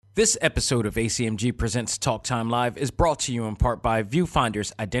This episode of ACMG Presents Talk Time Live is brought to you in part by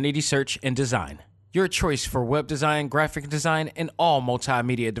Viewfinder's Identity Search and Design. Your choice for web design, graphic design, and all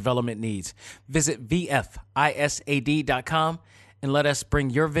multimedia development needs. Visit VFISAD.com and let us bring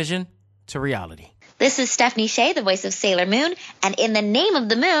your vision to reality. This is Stephanie Shea, the voice of Sailor Moon, and in the name of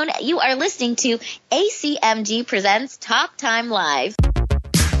the moon, you are listening to ACMG Presents Talk Time Live.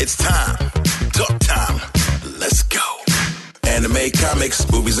 It's time. Talk time. Let's go. Anime, comics,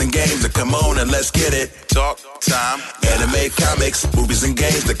 movies, and games that come on and let's get it. Talk time. Anime, comics, movies, and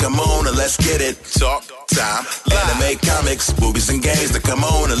games that come on and let's get it. Talk time. Anime, comics, movies, and games that come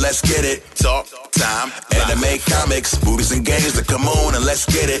on and let's get it. Talk time. Anime, comics, movies, and games that come on and let's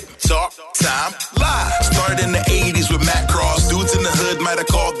get it. Talk time. Live. Started in the 80s with Matt Cross. Dudes in the hood might have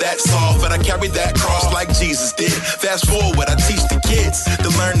called that soft, but I carried that cross like Jesus did. Fast forward, I teach the kids to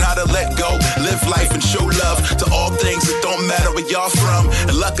learn how to let go, live life, and show love to all things that don't matter where y'all from.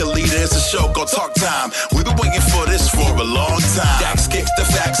 And luckily, there's a show called Talk Time. We've been waiting for this for a long time. Dax kicks the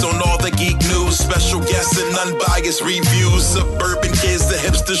facts on all the geek news, special guests and unbiased reviews. Suburban kids, the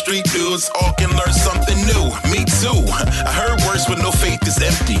hipster street dudes, all can learn something new. Me too. I heard words when no faith is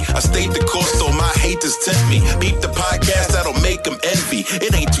empty. I stayed the course, so my haters tempt me. Beat the podcast, that'll make them envy.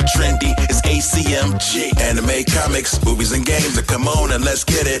 It ain't too trendy, it's ACMG. Anime, comics, movies, and games that come on and let's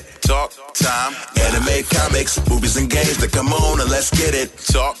get it. Talk time. Anime, comics, movies, and games that come on and let's get it.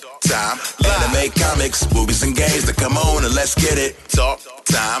 Talk time. Anime, comics, movies, and games that come on and let's get it. Talk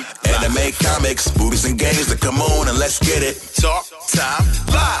time. Anime, comics, movies, and games that come on and let's get it. Talk time.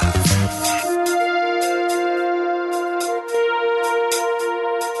 Live.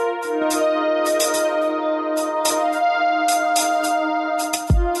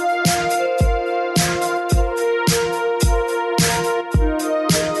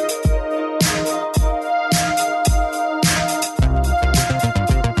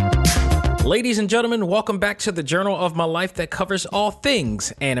 Ladies and gentlemen, welcome back to the journal of my life that covers all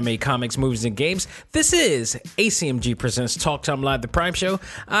things anime, comics, movies, and games. This is ACMG Presents Talk Time Live, the Prime Show.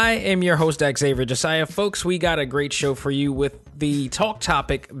 I am your host, Xavier Josiah. Folks, we got a great show for you with the talk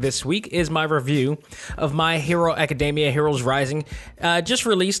topic this week is my review of My Hero Academia Heroes Rising, just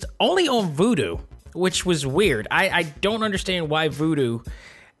released only on Vudu, which was weird. I don't understand why Vudu,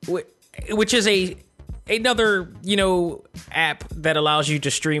 which is another, app that allows you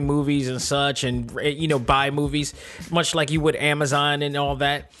to stream movies and such and, buy movies, much like you would Amazon and all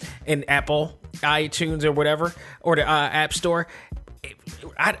that, and Apple, iTunes or whatever, or the App Store.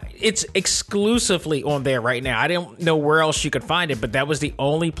 It's exclusively on there right now. I don't know where else you could find it, but that was the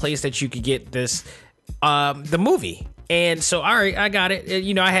only place that you could get this, the movie. And so, all right, I got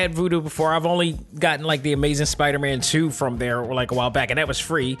it. I had Vudu before. I've only gotten like the Amazing Spider-Man 2 from there like a while back, and that was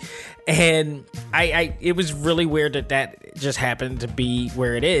free. And it was really weird that just happened to be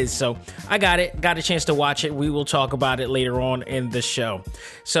where it is. So I got a chance to watch it. We will talk about it later on in the show.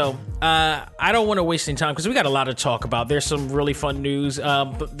 So I don't want to waste any time because we got a lot to talk about. There's some really fun news,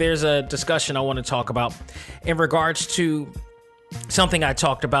 but there's a discussion I want to talk about in regards to something I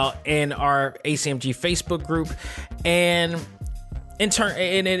talked about in our ACMG Facebook group, and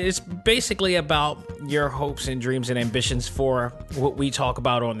it's basically about your hopes and dreams and ambitions for what we talk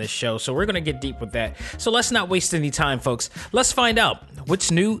about on this show. So we're going to get deep with that. So let's not waste any time, folks. Let's find out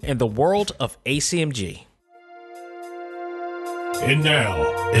what's new in the world of ACMG. And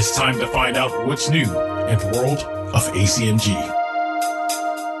now it's time to find out what's new in the world of ACMG.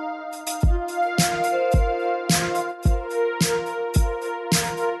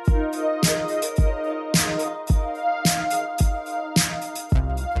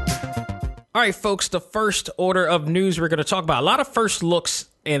 All right, folks, the first order of news we're going to talk about. A lot of first looks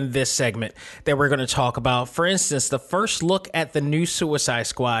in this segment that we're going to talk about. For instance, the first look at the new Suicide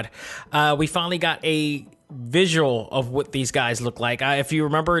Squad. We finally got a visual of what these guys look like. If you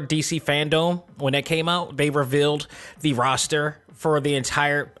remember DC Fandom, when that came out, they revealed the roster for the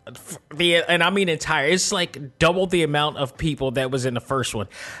entire, and I mean entire, it's like double the amount of people that was in the first one.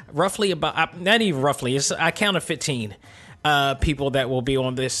 Roughly about, not even roughly, I counted 15 people that will be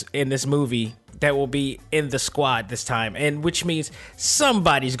in this movie that will be in the squad this time, and which means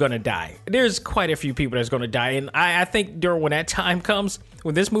somebody's gonna die. There's quite a few people that's gonna die, and I think during when that time comes,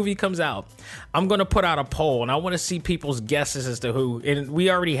 when this movie comes out, I'm gonna put out a poll, and I want to see people's guesses as to who. And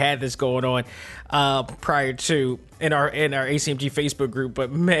we already had this going on prior to in our ACMG Facebook group,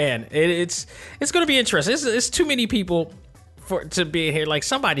 but man, it's gonna be interesting. It's too many people to be here. Like,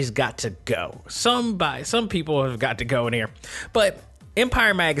 somebody's got to go. Some people have got to go in here. But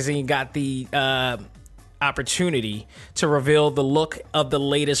Empire Magazine got the opportunity to reveal the look of the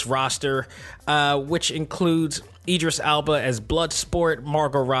latest roster, which includes Idris Elba as Bloodsport,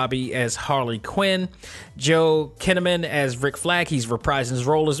 Margot Robbie as Harley Quinn, Joe Kinnaman as Rick Flag. He's reprising his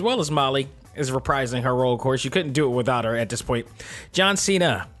role, as well as Molly is reprising her role, of course. You couldn't do it without her at this point. John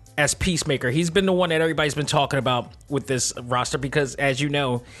Cena as Peacemaker. He's been the one that everybody's been talking about with this roster because, as you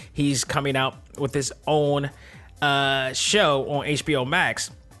know, he's coming out with his own show on HBO Max,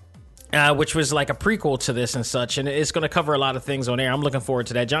 which was like a prequel to this and such, and it's going to cover a lot of things on there. I'm looking forward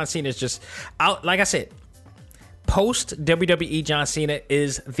to that. John Cena is just out, like I said, post WWE John Cena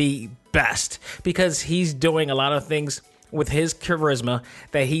is the best because he's doing a lot of things with his charisma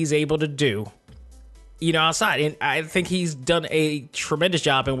that he's able to do, you know, outside. And I think he's done a tremendous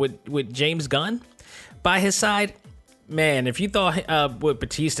job. And with James Gunn by his side, man, if you thought what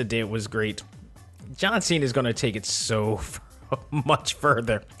Batista did was great, John Cena is going to take it so much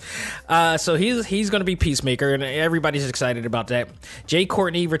further. So he's going to be Peacemaker, and everybody's excited about that. Jay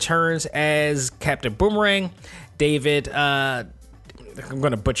Courtney returns as Captain Boomerang. David, I'm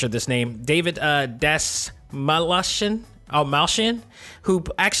going to butcher this name, David Malshian, who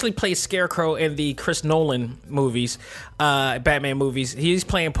actually plays Scarecrow in the Chris Nolan movies, Batman movies. He's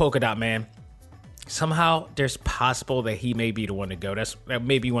playing Polka Dot Man. Somehow, there's possible that he may be the one to go. That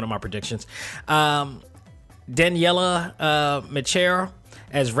may be one of my predictions. Daniela Michero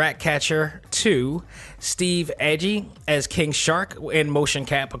as Ratcatcher 2. Steve Agee as King Shark in Motion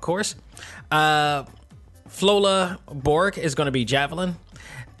Cap, of course. Flola Borg is going to be Javelin.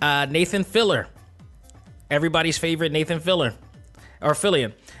 Nathan Filler, everybody's favorite Nathan Filler, or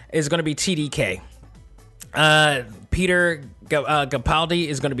Fillion, is going to be TDK. Peter Capaldi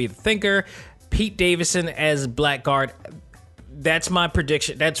is going to be the Thinker. Pete Davidson as Blackguard. That's my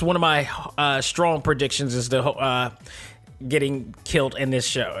prediction. That's one of my strong predictions, is the getting killed in this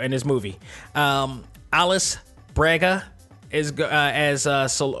show, in this movie. Alice Braga is as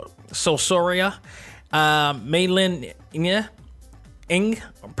Solsoria. Maylin Ing,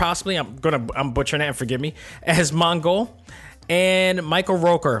 possibly, I'm butchering that, and forgive me, as Mongol, and Michael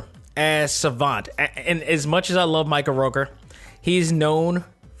Rooker as Savant. And as much as I love Michael Rooker, he's known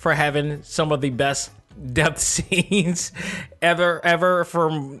for having some of the best depth scenes ever,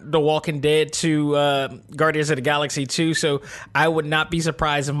 from The Walking Dead to Guardians of the Galaxy 2. So I would not be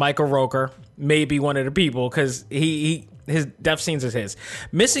surprised if Michael Rooker may be one of the people, because his depth scenes is his.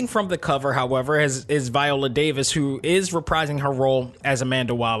 Missing from the cover, however, is Viola Davis, who is reprising her role as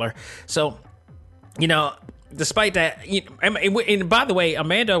Amanda Waller. So, you know, despite that, and by the way,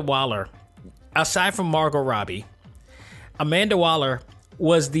 Amanda Waller, aside from Margot Robbie, Amanda Waller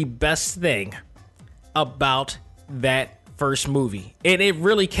was the best thing about that first movie. And it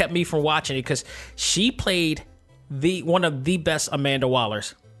really kept me from watching it, because she played one of the best Amanda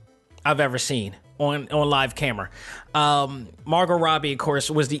Wallers I've ever seen on live camera. Margot Robbie, of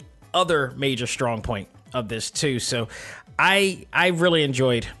course, was the other major strong point of this too. So I really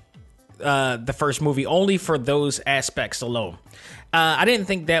enjoyed the first movie only for those aspects alone. I didn't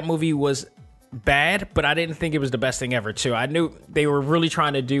think that movie was bad, but I didn't think it was the best thing ever too. I knew they were really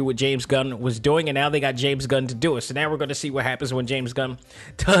trying to do what James Gunn was doing, and now they got James Gunn to do it. So now we're going to see what happens when James Gunn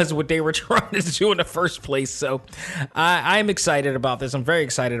does what they were trying to do in the first place. So I'm excited about this. I'm very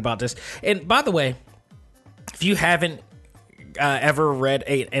excited about this. And by the way, if you haven't ever read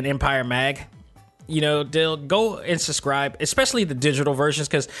an Empire mag, you know, they'll go and subscribe, especially the digital versions,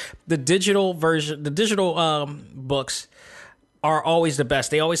 because the digital books are always the best.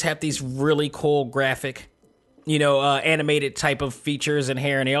 They always have these really cool graphic, animated type of features in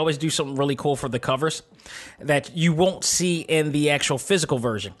here, and they always do something really cool for the covers that you won't see in the actual physical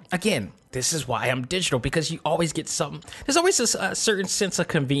version. Again, this is why I'm digital, because you always get something. There's always a certain sense of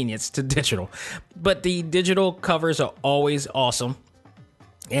convenience to digital, but the digital covers are always awesome,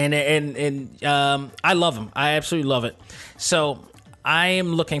 and I love them. I absolutely love it. So I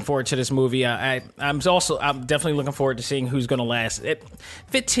am looking forward to this movie. I'm definitely looking forward to seeing who's going to last.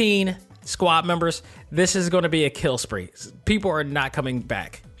 15 squad members. This is going to be a kill spree. People are not coming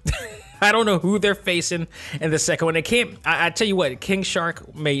back. I don't know who they're facing in the second one. I tell you what, King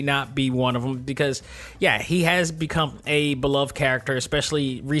Shark may not be one of them, because, yeah, he has become a beloved character,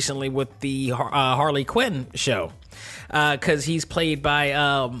 especially recently with the Harley Quinn show, because he's played by,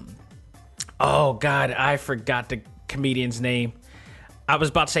 oh God, I forgot the comedian's name. I was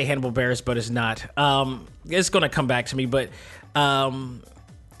about to say Hannibal Buress, but it's not. It's going to come back to me, but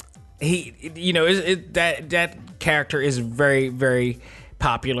that character is very, very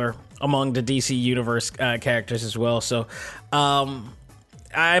popular among the DC Universe characters as well. So I'm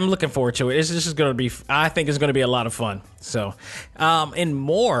looking forward to it. This is going to be, I think it's going to be a lot of fun. So in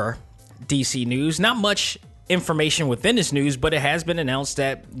more DC news, not much information within this news, but it has been announced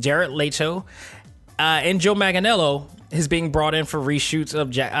that Jared Leto And Joe Manganiello is being brought in for reshoots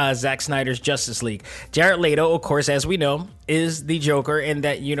of Zack Snyder's Justice League. Jared Leto, of course, as we know, is the Joker in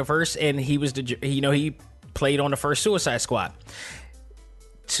that universe, and he was he played on the first Suicide Squad.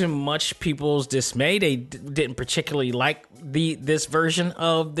 To much people's dismay, they didn't particularly like this version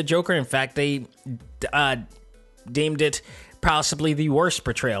of the Joker. In fact, they deemed it possibly the worst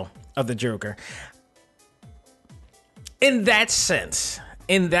portrayal of the Joker. In that sense,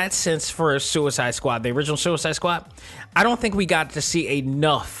 for Suicide Squad, the original Suicide Squad, I don't think we got to see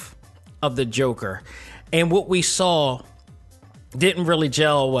enough of the Joker. And what we saw didn't really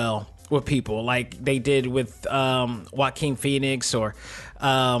gel well with people like they did with Joaquin Phoenix or,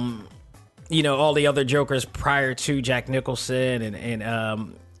 all the other Jokers prior to Jack Nicholson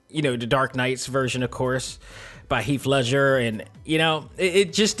and the Dark Knight's version, of course, by Heath Ledger. And,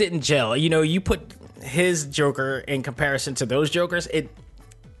 it just didn't gel. You put his Joker in comparison to those Jokers, it's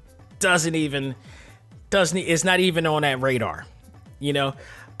not even on that radar.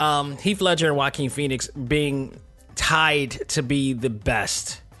 Heath Ledger and Joaquin Phoenix being tied to be the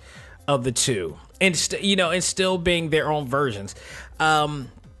best of the two, and still being their own versions.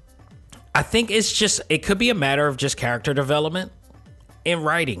 I think it could be a matter of just character development and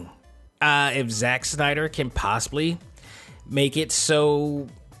writing. If Zack Snyder can possibly make it so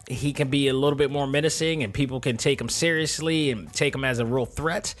he can be a little bit more menacing and people can take him seriously and take him as a real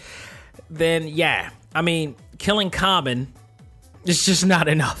threat, then yeah. I mean, killing Common is just not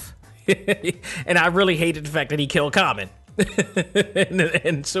enough. And I really hated the fact that he killed Common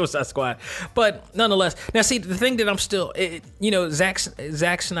in Suicide Squad. But nonetheless, now see, the thing that I'm still,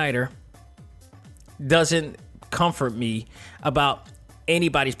 Zack Snyder doesn't comfort me about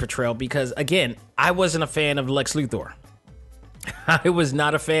anybody's portrayal because, again, I wasn't a fan of Lex Luthor. I was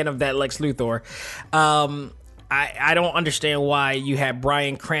not a fan of that Lex Luthor. I don't understand why you had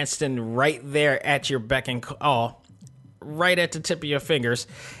Bryan Cranston right there at your beck and call, right at the tip of your fingers,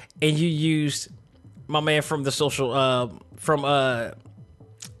 and you used my man from the Social from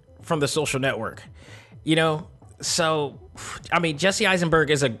the Social Network. So I mean, Jesse Eisenberg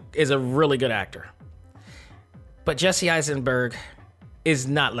is a really good actor, but Jesse Eisenberg is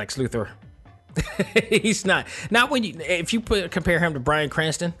not Lex Luthor. He's not when if you compare him to Bryan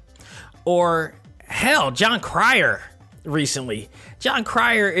Cranston or hell Jon Cryer recently. Jon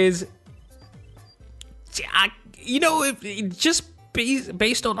Cryer is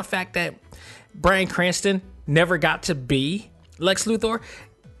based on the fact that Bryan Cranston never got to be Lex Luthor,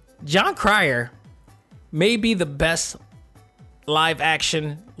 Jon Cryer may be the best live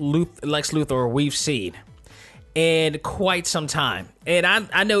action Lex Luthor we've seen in quite some time. And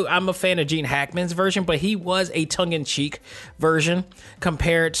I know I'm a fan of Gene Hackman's version, but he was a tongue-in-cheek version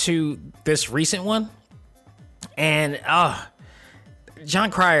compared to this recent one. And Jon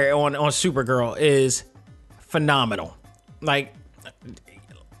Cryer on Supergirl is phenomenal. Like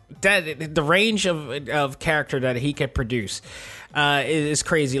that, the range of character that he can produce is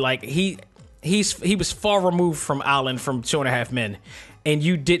crazy. Like he was far removed from Alan from 2.5 Men. And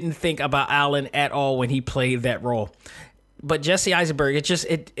you didn't think about Alan at all when he played that role. But Jesse Eisenberg,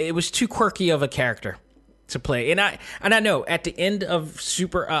 it was too quirky of a character to play. And I know at the end of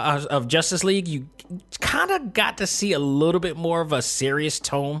of Justice League, you kind of got to see a little bit more of a serious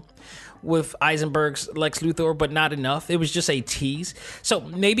tone with Eisenberg's Lex Luthor, but not enough. It was just a tease. So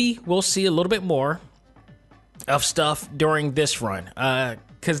maybe we'll see a little bit more of stuff during this run,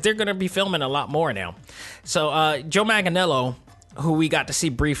 because they're going to be filming a lot more now. So Joe Manganiello, who we got to see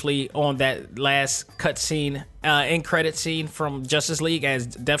briefly on that last cutscene, end credit scene from Justice League as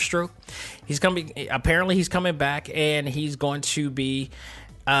Deathstroke. He's coming back, and he's going to be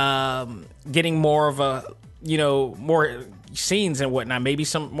getting more of more scenes and whatnot. Maybe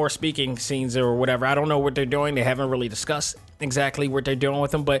some more speaking scenes or whatever. I don't know what they're doing. They haven't really discussed exactly what they're doing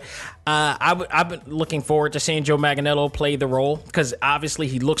with him, but I've been looking forward to seeing Joe Manganiello play the role, because obviously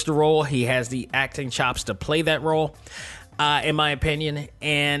he looks the role. He has the acting chops to play that role. In my opinion,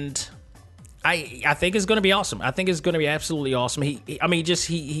 and I think it's going to be awesome. I think it's going to be absolutely awesome.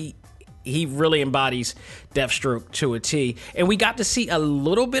 He really embodies Deathstroke to a T, and we got to see a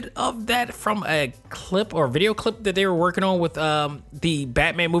little bit of that from a clip or video clip that they were working on with the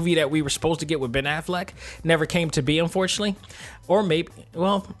Batman movie that we were supposed to get with Ben Affleck. Never came to be, unfortunately. Or maybe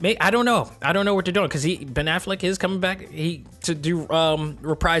I don't know. I don't know what they're doing, because Ben Affleck is coming back to do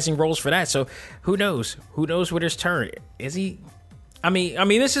reprising roles for that. So who knows? Who knows what his turn is? He? I mean,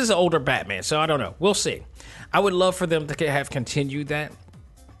 this is an older Batman, so I don't know. We'll see. I would love for them to have continued that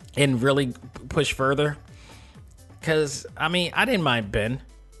and really push further, because I didn't mind Ben.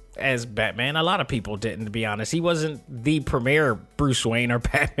 as Batman. A lot of people didn't, to be honest. He wasn't the premier Bruce Wayne or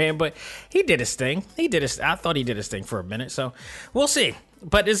Batman, but he did his thing. I thought he did his thing for a minute, so we'll see.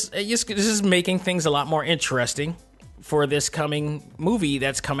 But this is making things a lot more interesting for this coming movie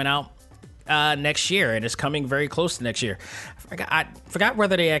that's coming out next year, and it's coming very close to next year. I forgot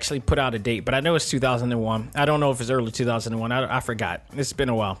whether they actually put out a date, but I know it's 2001. I don't know if it's early 2001. I forgot. It's been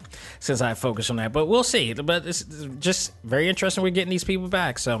a while since I focused on that, but we'll see. But it's just very interesting. We're getting these people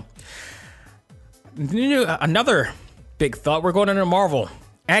back. So another big thought. We're going into Marvel.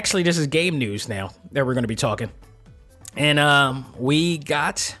 Actually, this is game news now that we're going to be talking, and we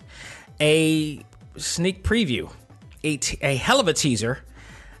got a sneak preview, a hell of a teaser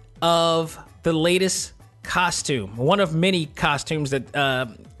of the latest costume, one of many costumes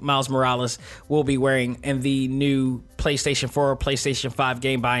that Miles Morales will be wearing in the new PlayStation 4 or PlayStation 5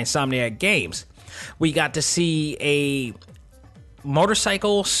 game by Insomniac Games. We got to see a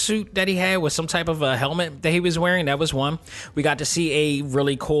motorcycle suit that he had with some type of a helmet that he was wearing. That was one. We got to see a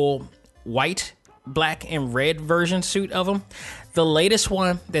really cool white, black, and red version suit of him. The latest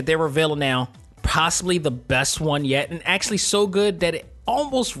one that they're revealing now, possibly the best one yet, and actually so good that it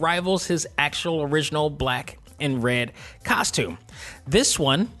almost rivals his actual original black and red costume. This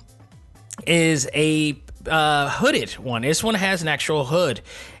one is a hooded one. This one has an actual hood,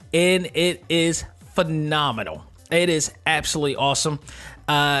 and it is phenomenal. It is absolutely awesome.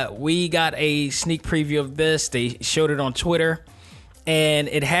 We got a sneak preview of this. They showed it on Twitter, and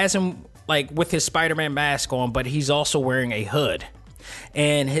it has him like with his Spider-Man mask on, but he's also wearing a hood,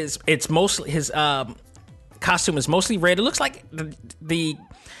 and his costume is mostly red. It looks like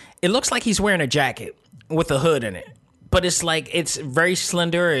it looks like he's wearing a jacket with a hood in it, but it's very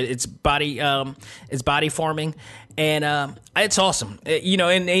slender. It's body forming, and it's awesome.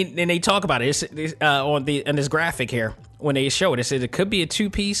 And they talk about it on this graphic here when they show it. It said it could be a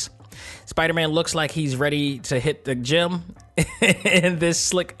 2-piece. Spider-Man looks like he's ready to hit the gym in this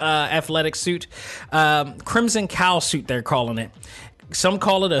slick athletic suit, Crimson Cowl suit. They're calling it. Some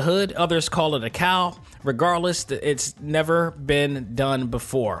call it a hood, others call it a cowl. Regardless, it's never been done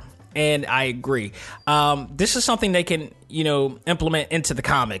before, and I agree. This is something they can, implement into the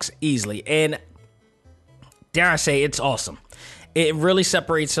comics easily, and dare I say, it's awesome. It really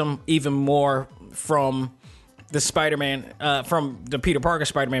separates him even more from the Spider-Man, from the Peter Parker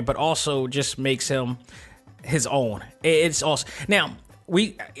Spider-Man, but also just makes him his own. It's awesome. Now,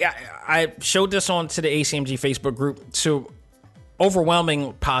 I showed this on to the ACMG Facebook group, so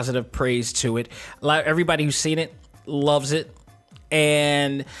overwhelming positive praise to it. Everybody who's seen it loves it.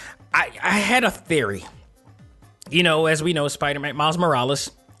 And I had a theory. As we know, Spider-Man, Miles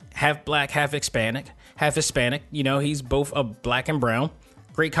Morales, half black, half Hispanic. He's both a black and brown.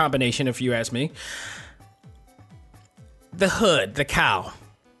 Great combination, if you ask me. The hood, the cowl.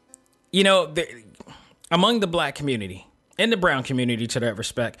 Among the black community and the brown community, to that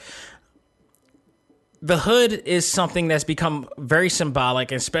respect, the hood is something that's become very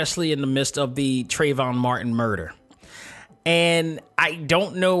symbolic, especially in the midst of the Trayvon Martin murder. And I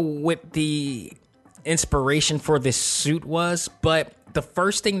don't know what the inspiration for this suit was, but the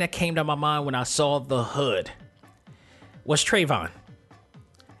first thing that came to my mind when I saw the hood was Trayvon.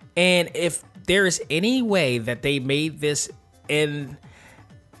 And if there is any way that they made this in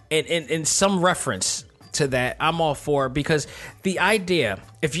some reference to that, I'm all for it, because the idea,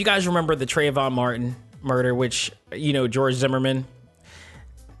 if you guys remember the Trayvon Martin murder, which George Zimmerman,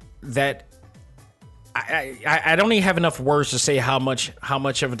 that I don't even have enough words to say how much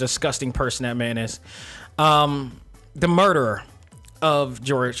of a disgusting person that man is. The murderer of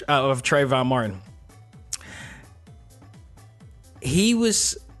Trayvon Martin, he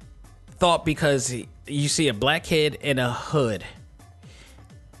was thought because you see a black kid in a hood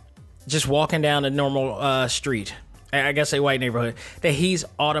just walking down a normal street, I guess a white neighborhood, that he's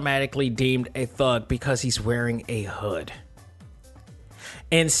automatically deemed a thug because he's wearing a hood.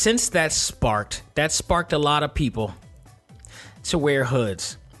 And since that sparked a lot of people to wear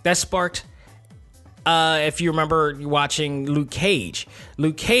hoods. That sparked, if you remember watching Luke Cage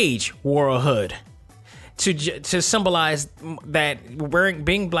wore a hood to symbolize that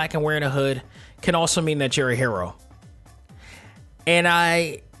being black and wearing a hood can also mean that you're a hero. And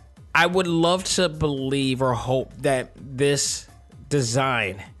I would love to believe or hope that this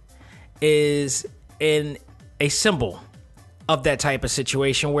design is in a symbol of that type of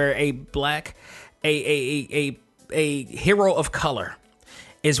situation where a hero of color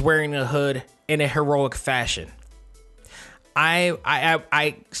is wearing a hood in a heroic fashion.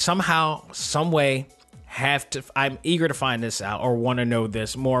 I somehow, some way I'm eager to find this out or want to know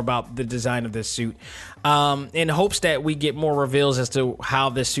this more about the design of this suit, in hopes that we get more reveals as to how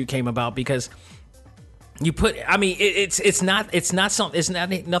this suit came about. Because it's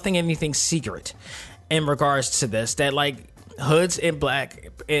nothing anything secret in regards to this, that like hoods and black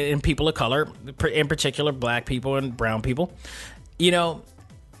and people of color, in particular black people and brown people,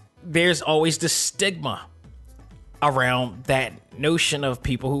 there's always this stigma around that notion of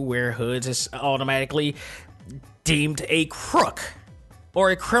people who wear hoods is automatically deemed a crook or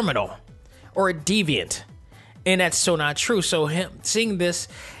a criminal or a deviant, and that's so not true. So him seeing this,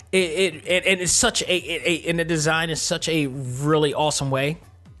 it's such and the design is such a really awesome way.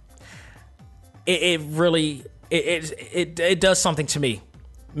 It really does something to me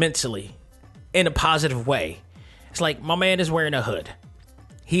mentally in a positive way. It's like, my man is wearing a hood.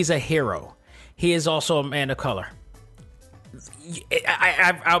 He's a hero. He is also a man of color.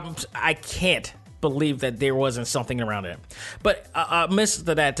 I can't believe that there wasn't something around it. But amidst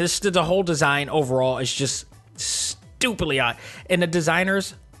that, the whole design overall is just stupidly odd. And the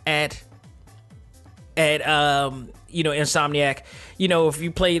designers at Insomniac, if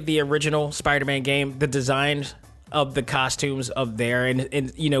you played the original Spider-Man game, the designs of the costumes of there,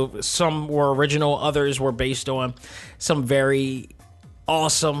 and some were original, others were based on some very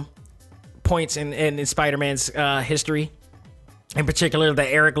awesome points in Spider-Man's history. In particular, the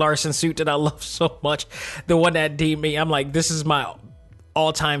Eric Larson suit that I love so much, the one that deemed me, I'm like, this is my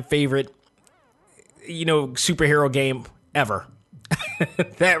all-time favorite, superhero game ever.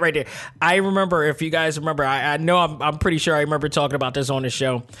 That right there. I remember, if you guys remember, I know I'm pretty sure I remember talking about this on the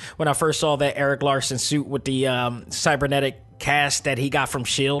show when I first saw that Eric Larson suit with the cybernetic cast that he got from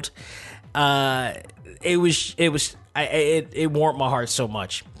S.H.I.E.L.D. It warmed my heart so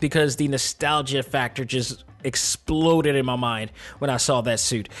much because the nostalgia factor just exploded in my mind when I saw that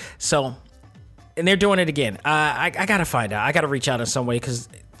suit. So, and they're doing it again. I gotta find out. I gotta reach out in some way, because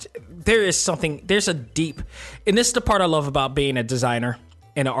there's a deep, and this is the part I love about being a designer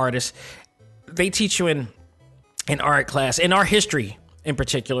and an artist. They teach you in art class, in our history in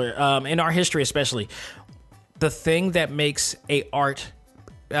particular, in our history especially, the thing that makes a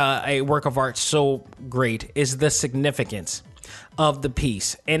work of art so great is the significance of the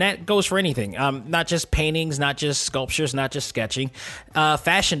piece. And that goes for anything, not just paintings, not just sculptures, not just sketching,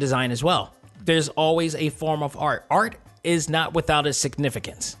 fashion design as well. There's always a form of art. Art is not without its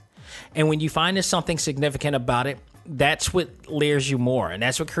significance. And when you find there's something significant about it, that's what layers you more. And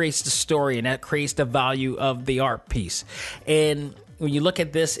that's what creates the story, and that creates the value of the art piece. And when you look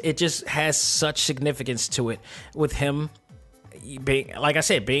at this, it just has such significance to it, with him being, like I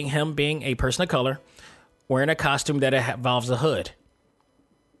said, being a person of color, wearing a costume that involves a hood.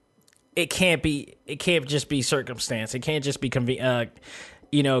 It can't just be circumstance. It can't just be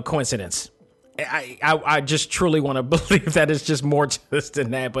coincidence. I just truly want to believe that it's just more to this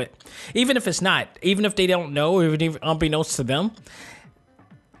than that. But even if it's not, even if they don't know, even if unbeknownst to them,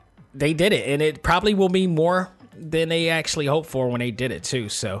 they did it, and it probably will be more than they actually hoped for when they did it too.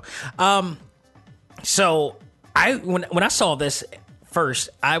 So, when I saw this first,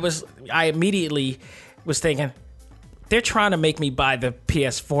 I immediately was thinking, they're trying to make me buy the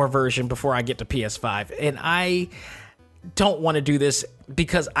PS4 version before I get to PS5, and I don't want to do this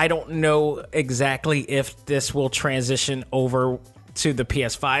because I don't know exactly if this will transition over to the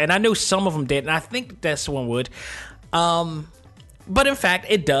PS5. And I know some of them did, and I think this one would. But in fact,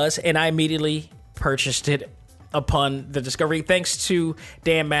 it does, and I immediately purchased it upon the discovery, thanks to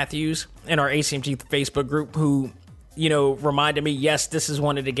Dan Matthews in our ACMG Facebook group, who, reminded me, yes, this is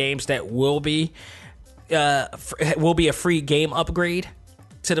one of the games that will be a free game upgrade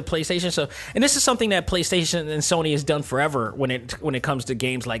to the PlayStation. So, and this is something that PlayStation and Sony has done forever when it comes to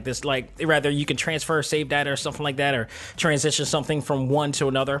games like this. Like, rather, you can transfer save data or something like that, or transition something from one to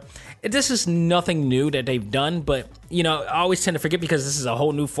another. This is nothing new that they've done, but I always tend to forget because this is a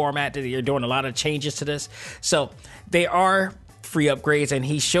whole new format that you're doing a lot of changes to this. So they are free upgrades, and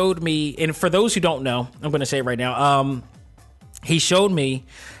he showed me, and for those who don't know, I'm going to say it right now, he showed me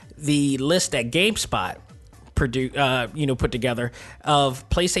the list that GameSpot put together of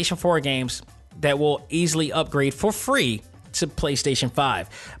PlayStation 4 games that will easily upgrade for free to PlayStation 5.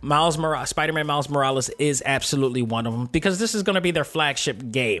 Spider-Man Miles Morales is absolutely one of them, because this is going to be their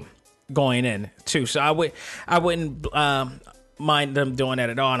flagship game going in too. So I wouldn't mind them doing that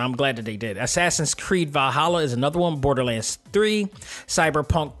at all, and I'm glad that they did. Assassin's Creed Valhalla is another one. Borderlands 3,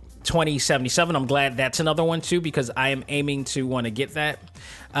 Cyberpunk 2077. I'm glad that's another one too, because I am aiming to want to get that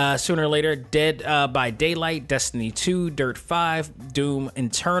sooner or later. Dead by Daylight, Destiny 2, Dirt 5, Doom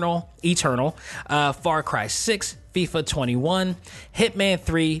Eternal, Far Cry 6, FIFA 21, Hitman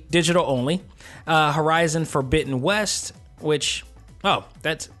 3 digital only, Horizon Forbidden West, which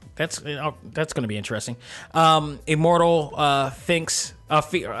that's going to be interesting. Immortals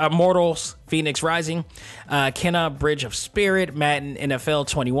Phoenix Rising, Kenna Bridge of Spirit, Madden NFL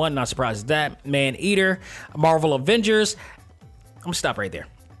 21, not surprised at that, Man Eater, Marvel Avengers. I'm gonna stop right there.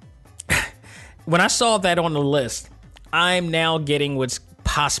 When I saw that on the list, I'm now getting what's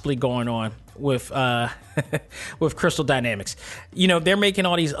possibly going on with with Crystal Dynamics. You know, they're making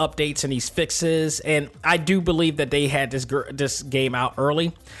all these updates and these fixes, and I do believe that they had this game out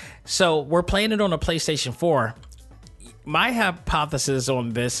early. So we're playing it on a PlayStation 4. My hypothesis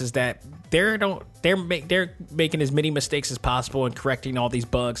on this is that they're making as many mistakes as possible and correcting all these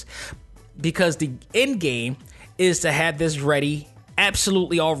bugs, because the end game is to have this ready,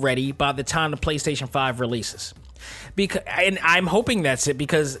 absolutely all ready, by the time the PlayStation 5 releases. And I'm hoping that's it,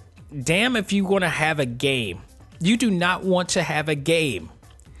 because damn if you want to have a game. You do not want to have a game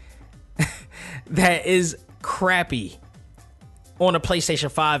that is crappy on a PlayStation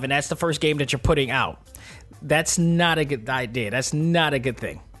 5, and that's the first game that you're putting out. That's not a good idea. That's not a good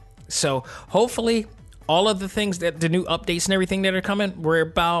thing. So hopefully all of the things, that the new updates and everything that are coming, we're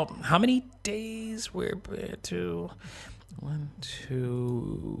about, how many days? We're to 1,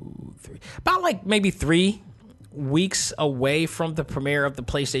 2, 3, about like maybe 3 weeks away from the premiere of the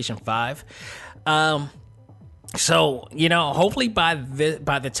PlayStation 5. So, you know, hopefully by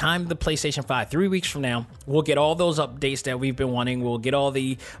the time the PlayStation 5, 3 weeks from now, we'll get all those updates that we've been wanting. We'll get all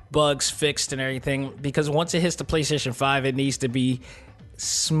the bugs fixed and everything, because once it hits the PlayStation 5, it needs to be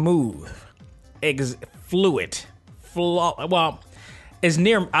smooth, fluid, well, is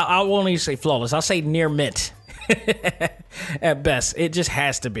near, I won't even say flawless, I'll say near mint. At best, it just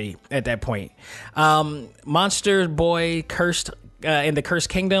has to be at that point. Monster Boy Cursed in the Cursed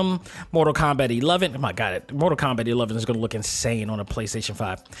Kingdom, Mortal Kombat 11. Oh my god, Mortal Kombat 11 is going to look insane on a PlayStation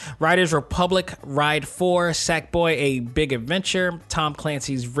 5. Riders Republic Ride 4, Sackboy: A Big Adventure, Tom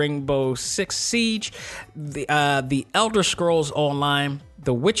Clancy's Rainbow Six Siege, the Elder Scrolls Online,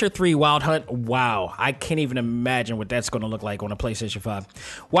 The Witcher 3 Wild Hunt. Wow, I can't even imagine what that's going to look like on a PlayStation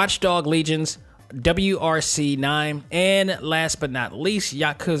 5. Watch Dogs Legions, WRC 9, and last but not least,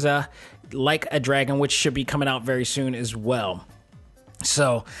 Yakuza Like a Dragon, which should be coming out very soon as well.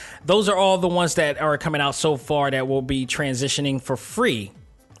 So those are all the ones that are coming out so far that will be transitioning for free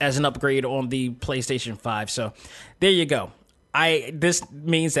as an upgrade on the PlayStation 5. So there you go. This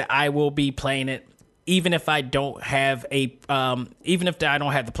means that I will be playing it even if I don't have the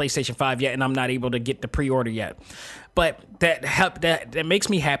PlayStation 5 yet, and I'm not able to get the pre-order yet. But that makes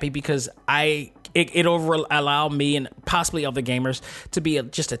me happy, because it'll allow me and possibly other gamers to be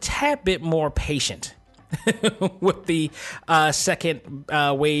just a tad bit more patient with the second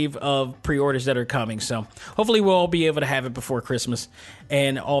wave of pre-orders that are coming. So hopefully we'll all be able to have it before Christmas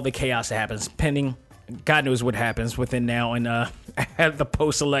and all the chaos that happens, pending God knows what happens within now and at the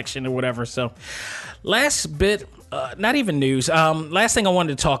post-election or whatever. So last bit, not even news, last thing I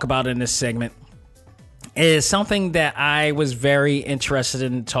wanted to talk about in this segment is something that I was very interested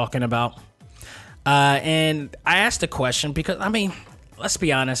in talking about. And I asked a question because, I mean, let's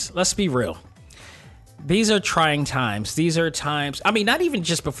be honest, let's be real. These are trying times. These are times, I mean, not even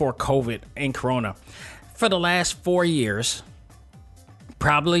just before COVID and Corona. For the last 4 years,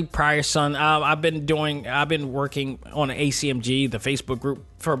 probably prior, I've been working on ACMG, the Facebook group,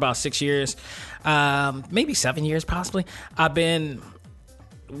 for about 6 years, maybe 7 years, possibly. I've been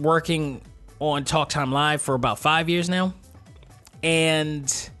working on Talk Time Live for about 5 years now.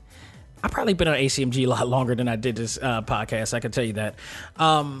 And I've probably been on ACMG a lot longer than I did this podcast. I can tell you that.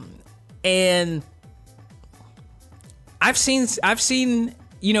 And I've seen, I'm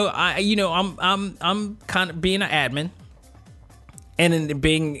kind of being an admin and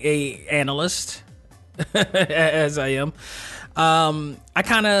being a analyst as I am. I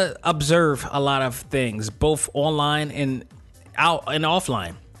kind of observe a lot of things, both online and out and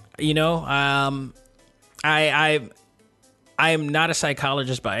offline. I am not a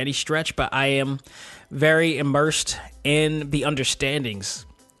psychologist by any stretch, but I am very immersed in the understandings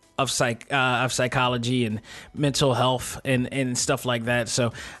of psychology and mental health and stuff like that.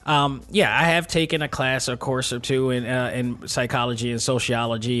 So, I have taken a class, a course or two in psychology and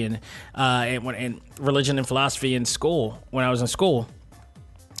sociology and religion and philosophy in school when I was in school.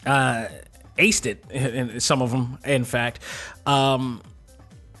 Aced it in some of them, in fact.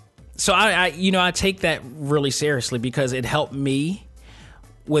 So I take that really seriously because it helped me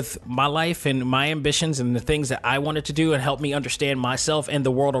with my life and my ambitions and the things that I wanted to do, and helped me understand myself and the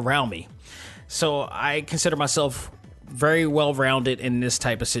world around me. So I consider myself very well-rounded in this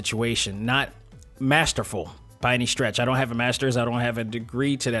type of situation. Not masterful, by any stretch. I don't have a master's. I don't have a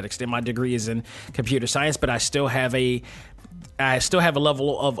degree to that extent. My degree is in computer science, but I still have a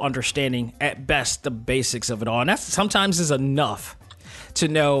level of understanding, at best, the basics of it all. And that sometimes is enough to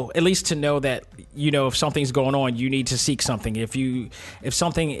know, at least to know that, if something's going on, you need to seek something. If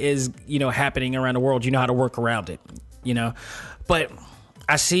something is, happening around the world, you know how to work around it, But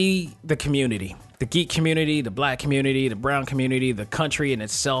I see the community, the geek community, the black community, the brown community, the country in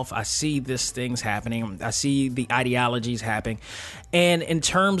itself. I see these things happening. I see the ideologies happening. And in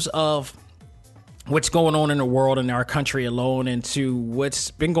terms of what's going on in the world, in our country alone, and to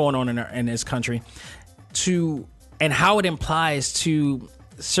what's been going on in this country, and how it implies to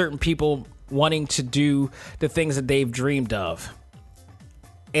certain people wanting to do the things that they've dreamed of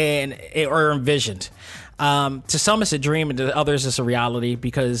or envisioned. To some, it's a dream, and to others, it's a reality,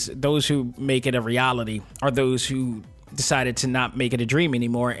 because those who make it a reality are those who decided to not make it a dream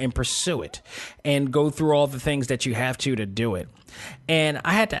anymore and pursue it and go through all the things that you have to do it. And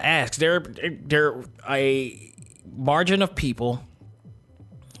I had to ask, there a margin of people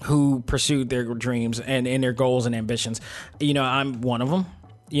who pursued their dreams and their goals and ambitions. I'm one of them.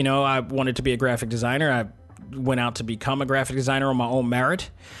 I wanted to be a graphic designer. I went out to become a graphic designer on my own merit,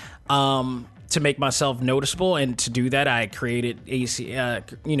 to make myself noticeable. And to do that, I created the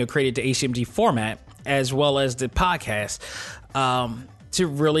ACMG format as well as the podcast, to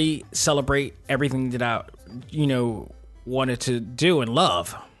really celebrate everything that I, wanted to do and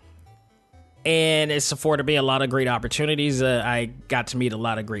love. And it's afforded me a lot of great opportunities. I got to meet a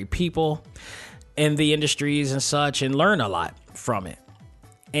lot of great people in the industries and such, and learn a lot from it.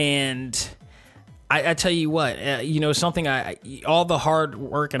 And I tell you what, something all the hard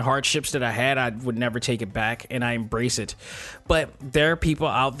work and hardships that I had, I would never take it back, and I embrace it. But there are people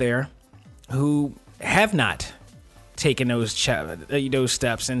out there who have not taken those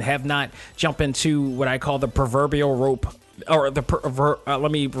steps and have not jumped into what I call the proverbial rope, or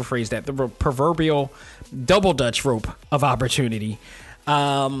let me rephrase that, the proverbial double Dutch rope of opportunity.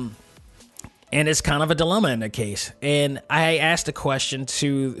 And it's kind of a dilemma in the case. And I asked a question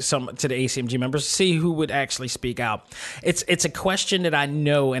to the ACMG members to see who would actually speak out. It's a question that I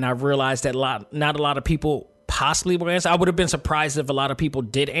know, and I've realized that not a lot of people possibly will answer. I would have been surprised if a lot of people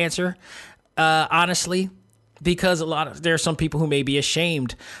did answer, honestly, because there are some people who may be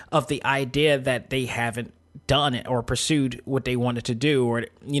ashamed of the idea that they haven't done it or pursued what they wanted to do, or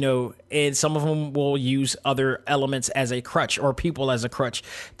and some of them will use other elements as a crutch, or people as a crutch,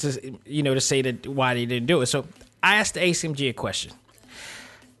 to say that why they didn't do it. So I asked the ACMG a question,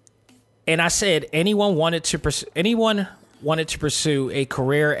 and I said, anyone wanted to pursue a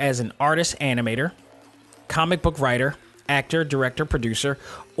career as an artist, animator, comic book writer, actor, director, producer,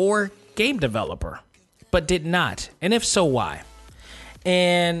 or game developer, but did not, and if so, why?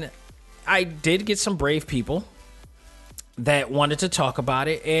 And I did get some brave people that wanted to talk about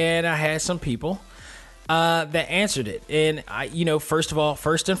it, and I had some people that answered it. And first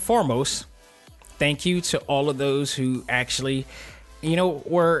and foremost, thank you to all of those who actually,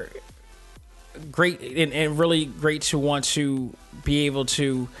 were great and really great to want to be able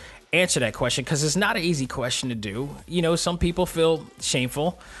to answer that question, because it's not an easy question to do. Some people feel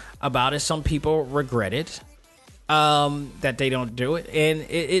shameful about it. Some people regret it. That they don't do it, and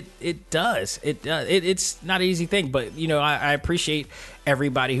it does. It's not an easy thing, but I appreciate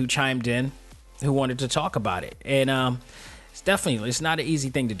everybody who chimed in, who wanted to talk about it, and it's not an easy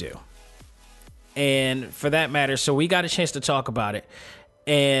thing to do, and for that matter, so we got a chance to talk about it,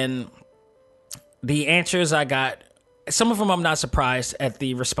 and the answers I got, some of them I'm not surprised at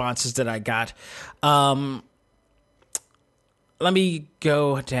the responses that I got. Let me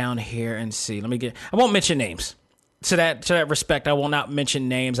go down here and see. I won't mention names. To that respect, I will not mention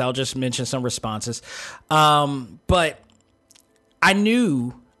names. I'll just mention some responses. But I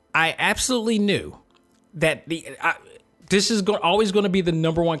absolutely knew that this is always going to be the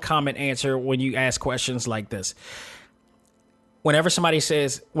number one comment answer when you ask questions like this. Whenever somebody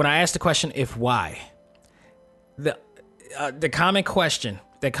says, when I ask the question, if why, the common question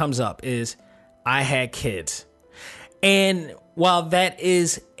that comes up is, I had kids. And while that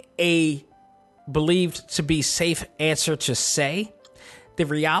is a believed to be safe answer to say, the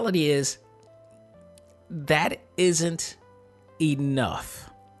reality is that isn't enough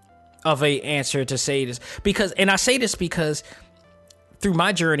of a answer to say this, and I say this because through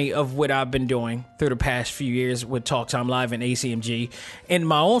my journey of what I've been doing through the past few years with Talk Time Live and ACMG and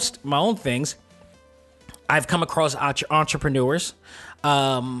my own things, I've come across entrepreneurs,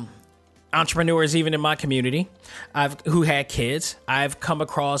 even in my community, who had kids. I've come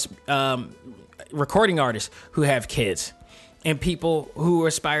across recording artists who have kids, and people who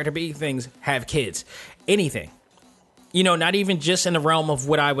aspire to be things have kids. anything. You know, not even just in the realm of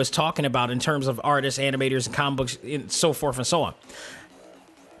what I was talking about in terms of artists, animators, and comic books, and so forth and so on.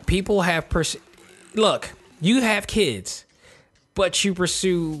 People have look, you have kids, but you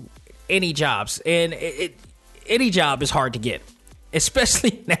pursue any jobs, and any job is hard to get,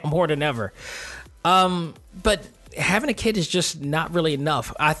 especially now more than ever. But having a kid is just not really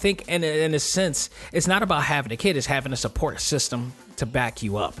enough. I think, in a sense, it's not about having a kid; it's having a support system to back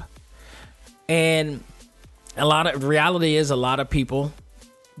you up. And a lot of people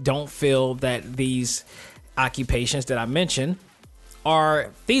don't feel that these occupations that I mentioned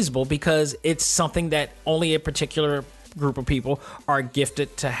are feasible because it's something that only a particular group of people are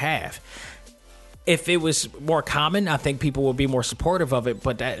gifted to have. If it was more common, I think people would be more supportive of it,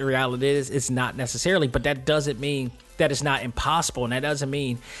 but that reality is it's not necessarily. But that doesn't mean that it's not impossible, and that doesn't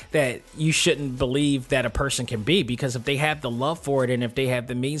mean that you shouldn't believe that a person can be, because if they have the love for it and if they have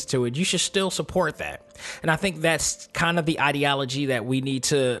the means to it, you should still support that. And I think that's kind of the ideology that we need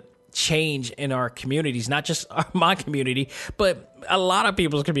to change in our communities, not just my community, but a lot of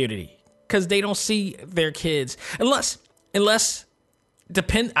people's community, because they don't see their kids unless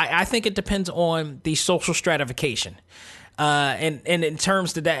I think it depends on the social stratification, and in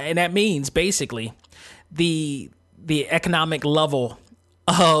terms of that, and that means basically the economic level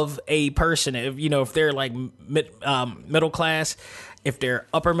of a person. If they're like middle class, if they're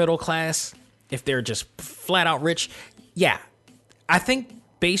upper middle class, if they're just flat out rich, yeah, I think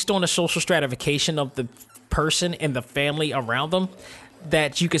based on the social stratification of the person and the family around them,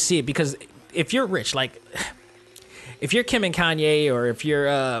 that you could see it. Because if you're rich, like if you're Kim and Kanye, or if you're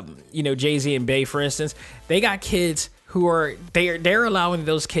Jay-Z and Bey, for instance, they got kids who are they're allowing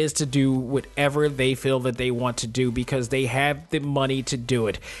those kids to do whatever they feel that they want to do because they have the money to do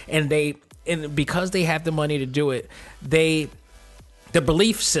it, and because they have the money to do it, the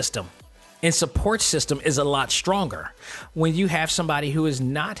belief system and support system is a lot stronger. When you have somebody who is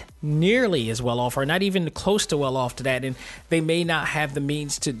not nearly as well off, or not even close to well off to that, and they may not have the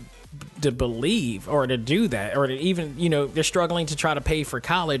means to believe or to do that, or to even, they're struggling to try to pay for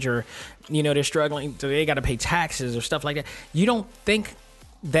college, or, they got to pay taxes or stuff like that. You don't think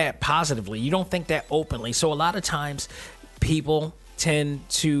that positively. You don't think that openly. So a lot of times people tend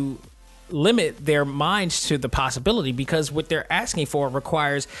to limit their minds to the possibility, because what they're asking for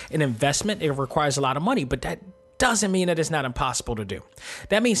requires an investment. It requires a lot of money, but that doesn't mean that it's not impossible to do.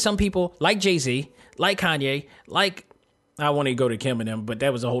 That means some people like Jay-Z, like Kanye, like, I want to go to Kim and them, but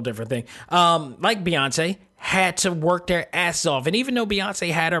that was a whole different thing. Like Beyonce, had to work their asses off. And even though Beyonce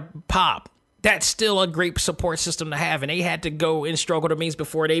had her pop, that's still a great support system to have. And they had to go and struggle the means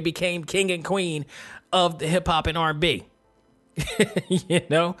before they became king and queen of the hip hop and R&B.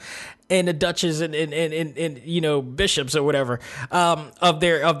 And the Dutches and bishops or whatever, of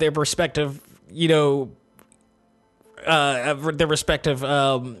their respective,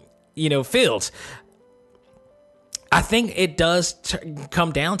 fields. I think it does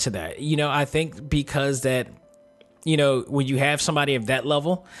come down to that. I think because that, when you have somebody of that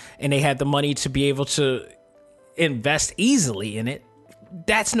level and they have the money to be able to invest easily in it,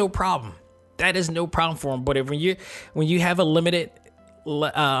 that's no problem. That is no problem for them. But when you have a limited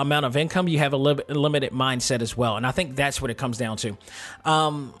amount of income, you have a limited mindset as well. And I think that's what it comes down to.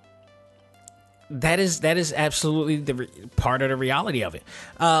 That is absolutely the part of the reality of it.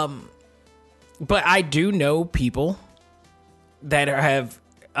 But I do know people that have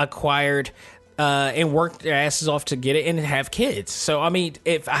acquired and worked their asses off to get it and have kids. So, I mean,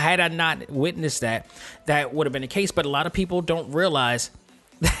 if I had not witnessed that would have been the case. But a lot of people don't realize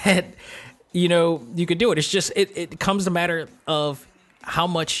that, you could do it. It's just, it comes to a matter of how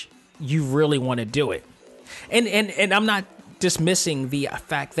much you really want to do it. And I'm not dismissing the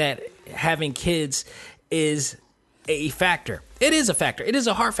fact that having kids is a factor. It is a factor. It is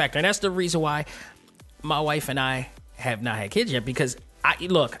a hard factor. And that's the reason why my wife and I have not had kids yet, because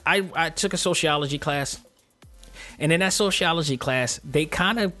I took a sociology class, and in that sociology class, they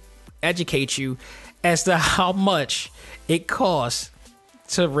kind of educate you as to how much it costs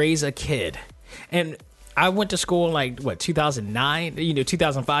to raise a kid. And I went to school in 2009,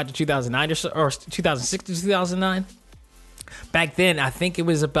 2005 to 2009 or 2006 to 2009. Back then, I think it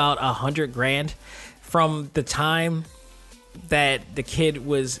was about $100,000 from the time that the kid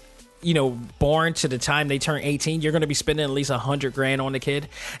was, born to the time they turn 18. You're going to be spending at least $100,000 on the kid.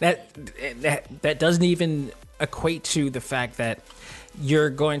 That doesn't even equate to the fact that you're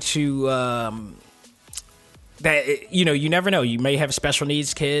going to, you never know. You may have a special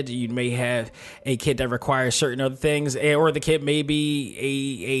needs kid. You may have a kid that requires certain other things, or the kid may be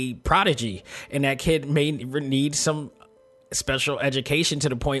a prodigy, and that kid may need some special education to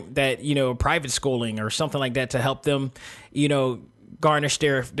the point that, private schooling or something like that to help them, garnish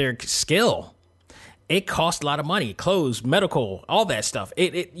their skill. It costs a lot of money, clothes, medical, all that stuff.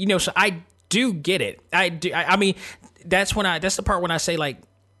 So I do get it. I mean, that's the part when I say like,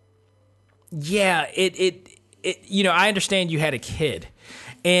 yeah, I understand you had a kid,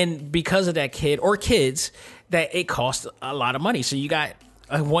 and because of that kid or kids, that it costs a lot of money. So you got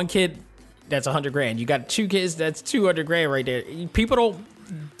one kid, that's $100,000. You got two kids, that's $200,000 right there. People don't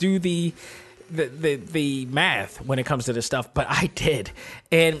do the math when it comes to this stuff, but I did.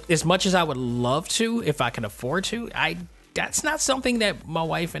 And as much as I would love to, if I can afford to, that's not something that my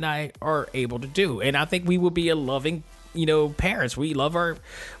wife and I are able to do. And I think we will be a loving, parents. We love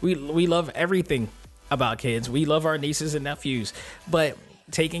we love everything about kids. We love our nieces and nephews, but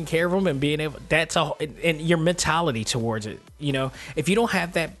taking care of them and being able, and your mentality towards it. If you don't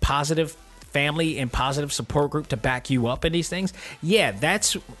have that positive family and positive support group to back you up in these things, yeah,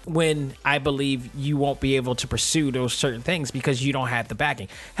 that's when I believe you won't be able to pursue those certain things because you don't have the backing.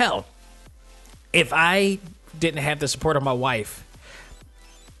 Hell, if I didn't have the support of my wife,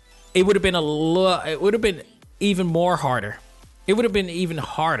 it would have been even more harder. It would have been even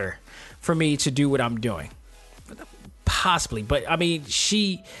harder for me to do what I'm doing. Possibly, but I mean,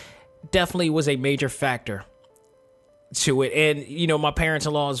 she definitely was a major factor to it. And, my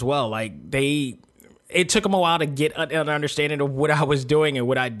parents-in-law as well, like it took them a while to get an understanding of what I was doing and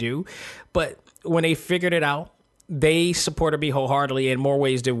what I do. But when they figured it out, they supported me wholeheartedly in more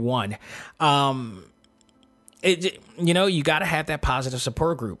ways than one. You got to have that positive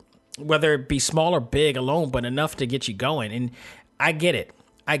support group, whether it be small or big alone, but enough to get you going. And I get it.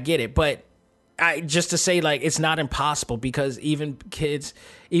 But just to say, like, it's not impossible, because even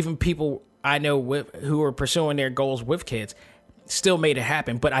people I know who are pursuing their goals with kids still made it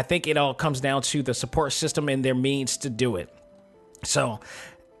happen. But I think it all comes down to the support system and their means to do it. So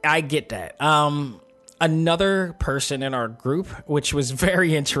I get that. Another person in our group, which was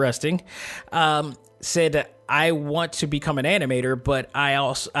very interesting, said that I want to become an animator, but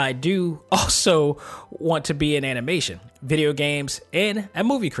I do also want to be in animation, video games, and a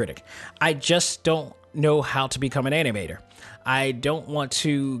movie critic. I just don't know how to become an animator. I don't want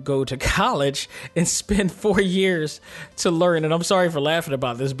to go to college and spend 4 years to learn. And I'm sorry for laughing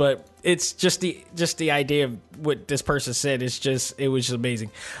about this, but it's just the idea of what this person said. It was just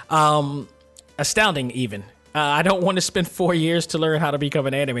amazing. Astounding even. I don't want to spend 4 years to learn how to become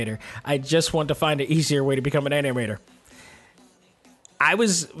an animator. I just want to find an easier way to become an animator. I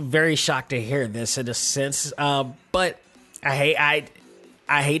was very shocked to hear this in a sense, but I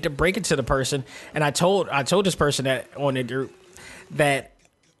hate to break it to the person, and I told this person that on the group that,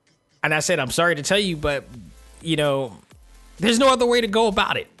 and I said, I'm sorry to tell you, but there's no other way to go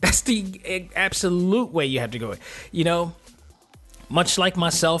about it. That's the absolute way you have to go. Much like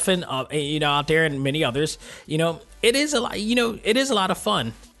myself and out there and many others, it is a lot. It is a lot of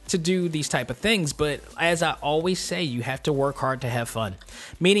fun to do these type of things. But as I always say, you have to work hard to have fun.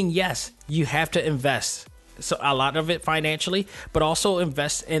 Meaning, yes, you have to invest. So a lot of it financially, but also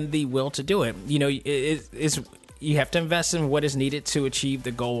invest in the will to do it. You have to invest in what is needed to achieve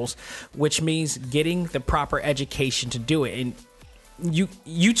the goals, which means getting the proper education to do it. And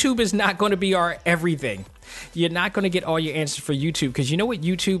YouTube is not going to be our everything. You're not going to get all your answers for YouTube, because you know what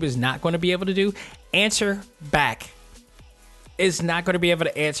YouTube is not going to be able to do? Answer back. It's not going to be able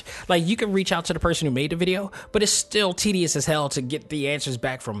to answer. Like, you can reach out to the person who made the video, but it's still tedious as hell to get the answers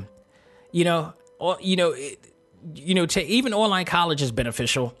back from, even online college is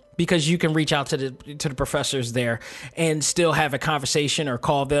beneficial, because you can reach out to the professors there and still have a conversation or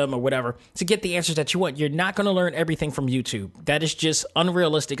call them or whatever to get the answers that you want. You're not going to learn everything from YouTube. That is just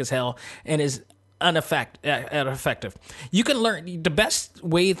unrealistic as hell and is ineffective. You can learn. The best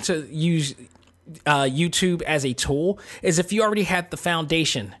way to use YouTube as a tool is if you already have the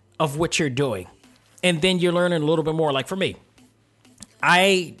foundation of what you're doing, and then you're learning a little bit more. Like for me,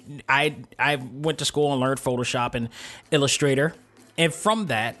 I went to school and learned Photoshop and Illustrator, and from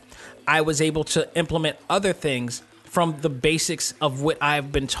that, I was able to implement other things from the basics of what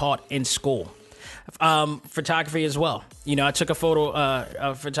I've been taught in school. Photography as well. I took a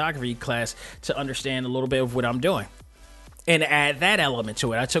photography class to understand a little bit of what I'm doing and add that element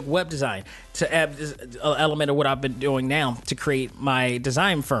to it. I took web design to add an element of what I've been doing now to create my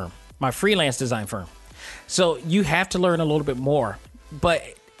design firm, my freelance design firm. So you have to learn a little bit more, but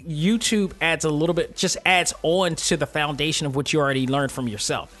YouTube adds a little bit, just adds on to the foundation of what you already learned from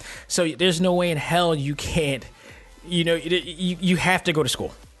yourself. So there's no way in hell you can't, you have to go to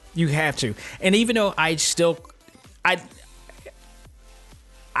school. You have to. And even though I'm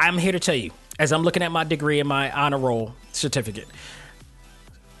here to tell you, as I'm looking at my degree and my honor roll certificate.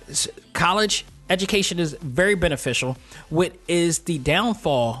 College education is very beneficial. What is the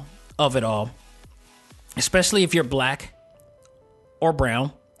downfall of it all, especially if you're black or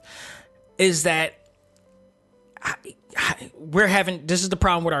brown, is that this is the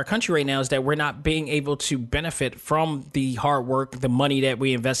problem with our country right now, is that we're not being able to benefit from the hard work, the money that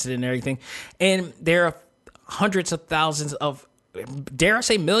we invested in everything. And there are hundreds of thousands of, dare I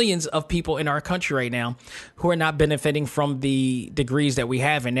say millions of people in our country right now who are not benefiting from the degrees that we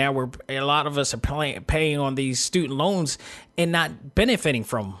have. And now a lot of us are paying on these student loans and not benefiting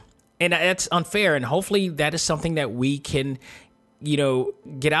from them. And that's unfair. And hopefully that is something that we can,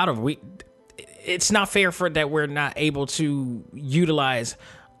 get out of. It's not fair that we're not able to utilize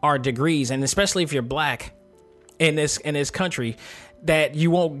our degrees. And especially if you're black in this country, that you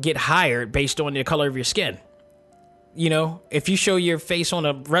won't get hired based on the color of your skin. If you show your face on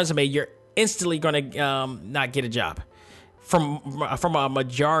a resume, you're instantly going to not get a job from a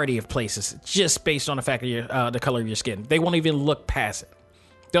majority of places, just based on the fact of the color of your skin. They won't even look past it.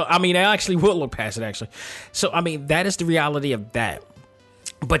 They actually will look past it, actually. So, that is the reality of that.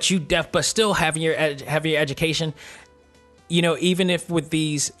 But but still having your education, even if with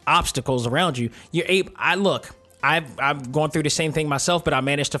these obstacles around you, you're able. I've gone through the same thing myself, but I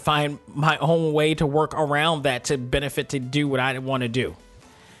managed to find my own way to work around that to benefit, to do what I want to do.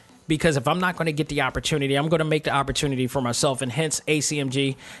 Because if I'm not going to get the opportunity, I'm going to make the opportunity for myself. And hence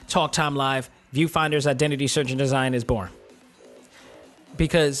ACMG, Talk Time Live, Viewfinders Identity Search and Design is born.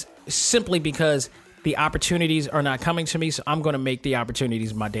 Simply because the opportunities are not coming to me, so I'm going to make the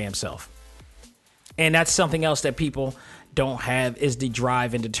opportunities my damn self. And that's something else that people don't have, is the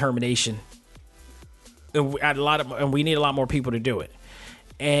drive and determination. And we need a lot more people to do it.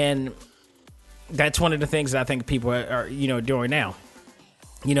 And that's one of the things that I think people are doing now.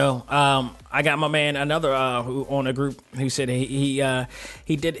 I got my man, another who on a group, who said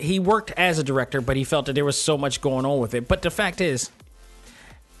he worked as a director, but he felt that there was so much going on with it. But the fact is,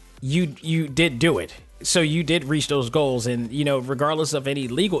 you did do it. So you did reach those goals, and regardless of any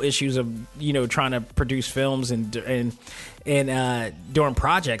legal issues of trying to produce films and doing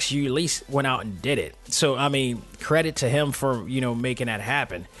projects, you at least went out and did it. So credit to him for making that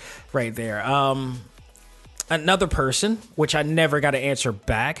happen, right there. Another person, which I never got an answer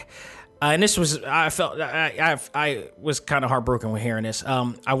back, and this was, I was kind of heartbroken when hearing this.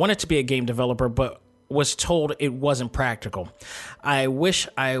 I wanted to be a game developer, but was told it wasn't practical. I wish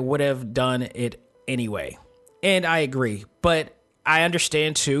I would have done it anyway. And I agree, but I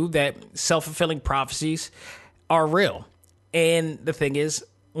understand too that self-fulfilling prophecies are real. And the thing is,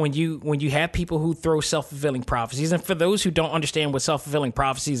 when you have people who throw self-fulfilling prophecies, and for those who don't understand what self-fulfilling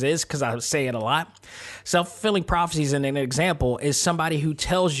prophecies is, because I say it a lot, self-fulfilling prophecies, and an example is somebody who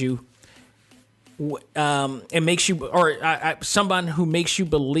tells you it makes you, or someone who makes you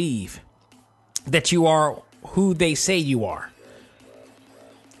believe that you are who they say you are.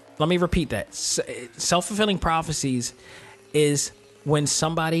 Let me repeat that. Self-fulfilling prophecies is when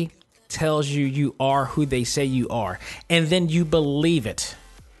somebody tells you you are who they say you are, and then you believe it.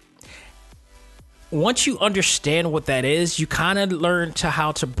 Once you understand what that is, you kind of learn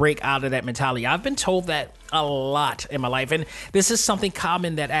how to break out of that mentality. I've been told that a lot in my life, and this is something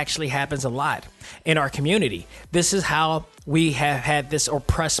common that actually happens a lot in our community. This is how we have had this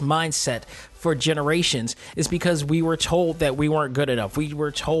oppressed mindset for generations, is because we were told that we weren't good enough. We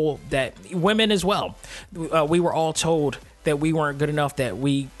were told that, women as well, we were all told that we weren't good enough, that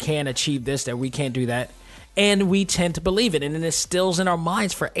we can't achieve this, that we can't do that. And we tend to believe it, and it instills in our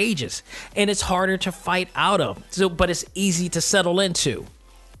minds for ages. And it's harder to fight out of, but it's easy to settle into.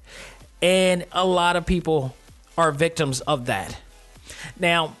 And a lot of people are victims of that.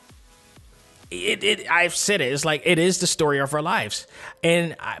 Now, I've said it. It's like, it is the story of our lives.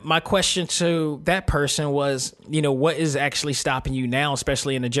 And my question to that person was, what is actually stopping you now,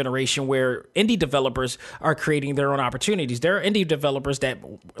 especially in a generation where indie developers are creating their own opportunities? There are indie developers that,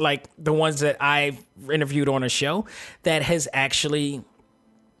 like the ones that I've interviewed on a show, that has actually,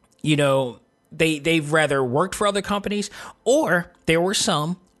 they've rather worked for other companies, or there were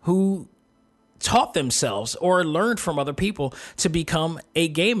some who taught themselves or learned from other people to become a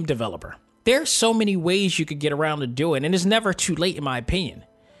game developer. There's so many ways you could get around to do it, and it's never too late, in my opinion.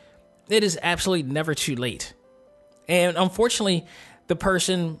 It is absolutely never too late. And unfortunately,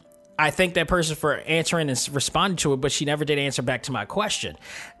 I thank that person for answering and responding to it, but she never did answer back to my question.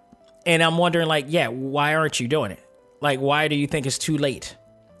 And I'm wondering, why aren't you doing it? Why do you think it's too late?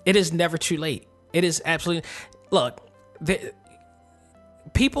 It is never too late. It is absolutely... Look,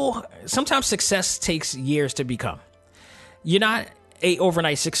 sometimes success takes years to become. You're not a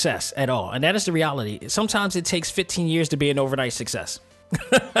overnight success at all. And that is the reality. Sometimes it takes 15 years to be an overnight success.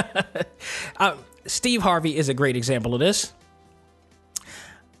 Steve Harvey is a great example of this.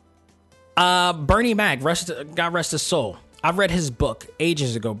 Bernie Mac, God rest his soul. I read his book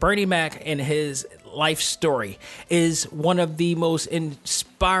ages ago. Bernie Mac and his life story is one of the most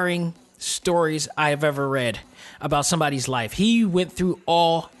inspiring stories I have ever read about somebody's life. He went through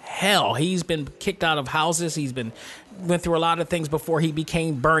all hell. He's been kicked out of houses. Went through a lot of things before he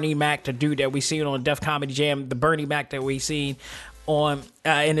became Bernie Mac, the dude that we seen on Def Comedy Jam, the Bernie Mac that we seen on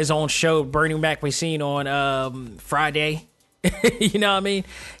in his own show, Bernie Mac we seen on Friday. You know what I mean?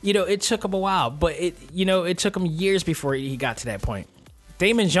 You know, it took him a while, but it took him years before he got to that point.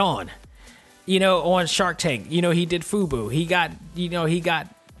 Damon John, on Shark Tank, he did FUBU. He got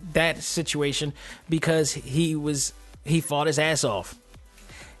that situation because he fought his ass off.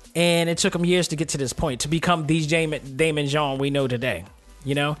 And it took him years to get to this point, to become the Damon John we know today.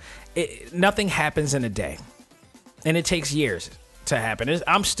 Nothing happens in a day. And it takes years to happen.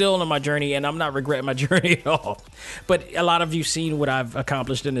 I'm still on my journey, and I'm not regretting my journey at all. But a lot of you seen what I've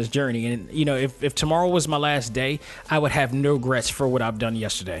accomplished in this journey. And, if tomorrow was my last day, I would have no regrets for what I've done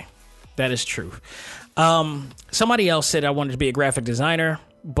yesterday. That is true. Somebody else said I wanted to be a graphic designer,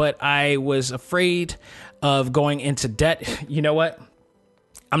 but I was afraid of going into debt. You know what?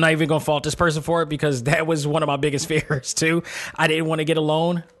 I'm not even going to fault this person for it, because that was one of my biggest fears too. I didn't want to get a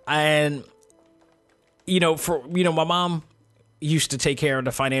loan. And, my mom used to take care of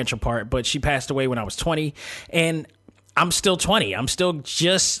the financial part, but she passed away when I was 20, and I'm still 20. I'm still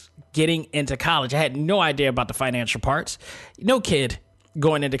just getting into college. I had no idea about the financial parts. No kid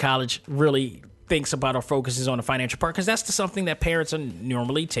going into college really thinks about or focuses on the financial part, because that's something that parents are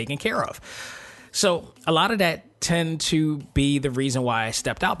normally taking care of. So a lot of that tend to be the reason why I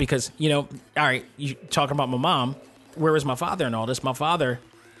stepped out, because, all right, you talking about my mom, where was my father in all this? My father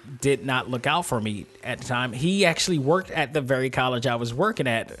did not look out for me at the time. He actually worked at the very college I was working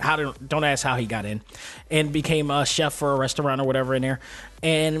at. Don't ask how he got in, and became a chef for a restaurant or whatever in there.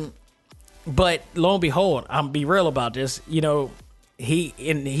 But lo and behold, I'm be real about this.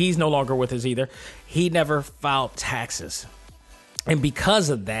 He's no longer with us either. He never filed taxes, and because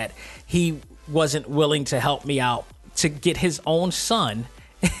of that, he wasn't willing to help me out to get his own son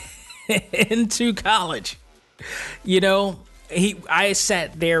into college. I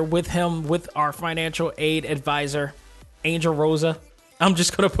sat there with him, with our financial aid advisor, Angel Rosa. I'm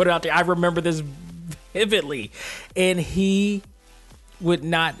just going to put it out there. I remember this vividly. And he would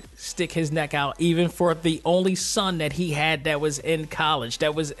not stick his neck out, even for the only son that he had that was in college,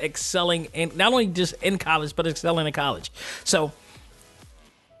 that was excelling in, not only just in college, but excelling in college. So,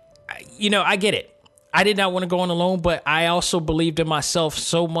 I get it. I did not want to go on alone, but I also believed in myself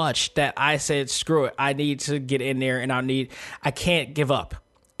so much that I said, screw it. I need to get in there, and I can't give up.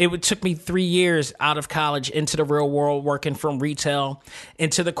 It took me 3 years out of college into the real world, working from retail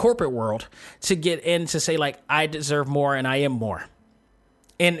into the corporate world, to get in to say, like, I deserve more and I am more.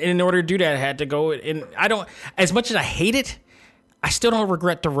 And in order to do that, I had to go. And as much as I hate it, I still don't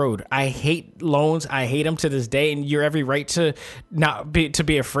regret the road. I hate loans. I hate them to this day, and you're every right to not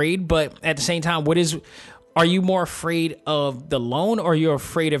be afraid. But at the same time, are you more afraid of the loan, or are you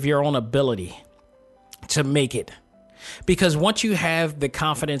afraid of your own ability to make it? Because once you have the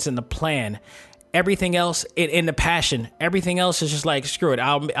confidence and the plan, everything else in the passion, everything else is just like, screw it.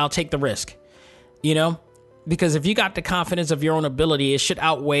 I'll take the risk, because if you got the confidence of your own ability, it should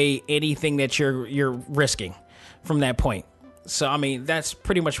outweigh anything that you're risking from that point. So, that's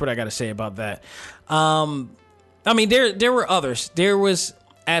pretty much what I got to say about that. There were others. There was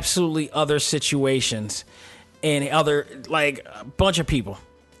absolutely other situations, and a bunch of people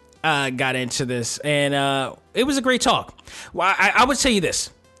got into this, and it was a great talk. Well, I would tell you this.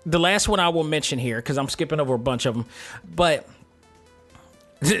 The last one I will mention here, because I'm skipping over a bunch of them, but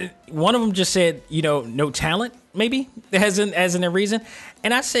one of them just said, no talent, maybe, as in a reason.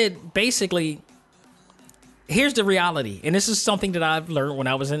 And I said, basically, here's the reality, and this is something that I've learned when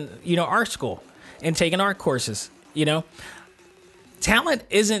I was in, art school and taking art courses. Talent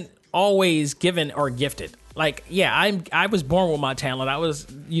isn't always given or gifted. Like, yeah, I was born with my talent. I was,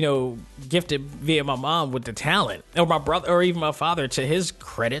 gifted via my mom with the talent, or my brother, or even my father, to his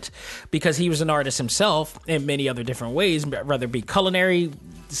credit, because he was an artist himself in many other different ways, whether it be culinary,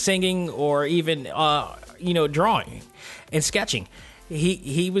 singing, or even, drawing and sketching.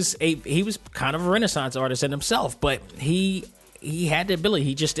 He was kind of a Renaissance artist in himself, but he had the ability.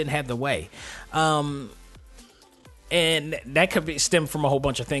 He just didn't have the way. And that could be stem from a whole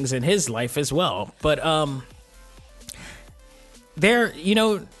bunch of things in his life as well. But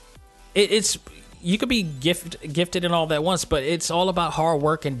it's you could be gifted and all that once, but it's all about hard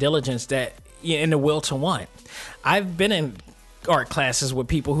work and diligence and the will to want. I've been in art classes with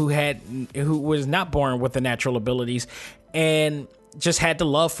people who was not born with the natural abilities and just had the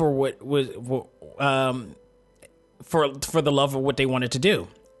love for for the love of what they wanted to do,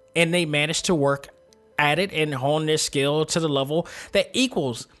 and they managed to work at it and hone their skill to the level that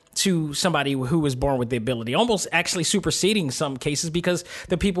equals to somebody who was born with the ability, almost actually superseding some cases because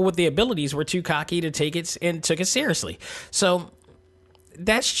the people with the abilities were too cocky to take it and took it seriously. So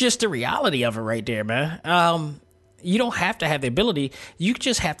that's just the reality of it right there, man. You don't have to have the ability. You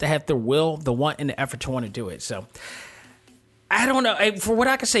just have to have the will, the want, and the effort to want to do it. So I don't know. For what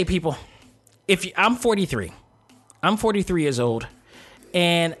I can say, people, I'm 43. I'm 43 years old.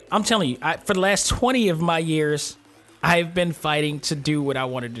 And I'm telling you, for the last 20 of my years, I've been fighting to do what I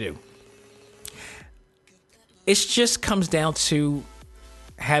wanted to do. It just comes down to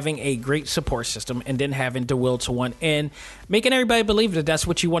having a great support system and then having the will to want and making everybody believe that that's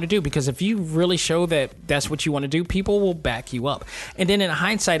what you want to do. Because if you really show that that's what you want to do, people will back you up. And then in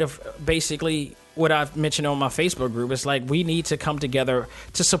hindsight of basically what I've mentioned on my Facebook group, it's like we need to come together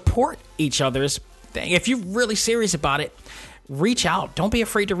to support each other's thing. If you're really serious about it, reach out. Don't be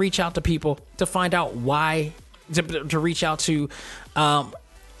afraid to reach out to people to find out why, to reach out to,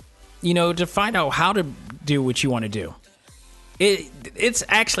 to find out how to do what you want to do. It's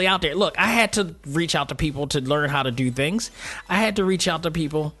actually out there. Look, I had to reach out to people to learn how to do things. I had to reach out to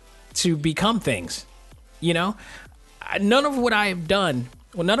people to become things. None of what I have done,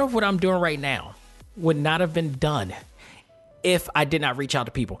 none of what I'm doing right now would not have been done if I did not reach out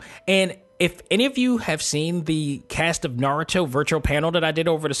to people. And if any of you have seen the cast of Naruto virtual panel that I did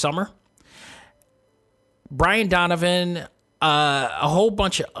over the summer, Brian Donovan, a whole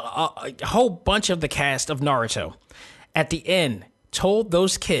bunch of the cast of Naruto at the end told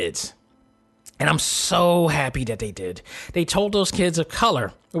those kids, and I'm so happy that they did. They told those kids of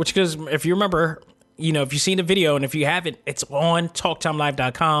color, which, because if you remember, if you've seen the video, and if you haven't, it's on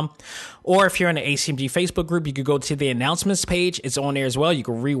TalkTimeLive.com. Or if you're in the ACMG Facebook group, you could go to the announcements page. It's on there as well. You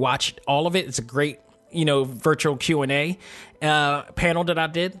can rewatch all of it. It's a great, virtual Q&A panel that I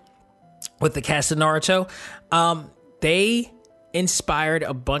did with the cast of Naruto. They inspired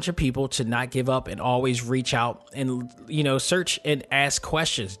a bunch of people to not give up and always reach out and, search and ask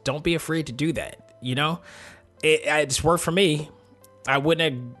questions. Don't be afraid to do that. It's worked for me. I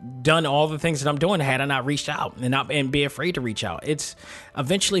wouldn't have done all the things that I'm doing had I not reached out and be afraid to reach out. It's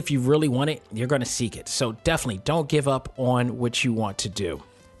eventually, if you really want it, you're going to seek it. So definitely don't give up on what you want to do,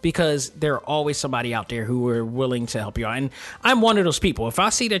 because there are always somebody out there who are willing to help you out. And I'm one of those people. If I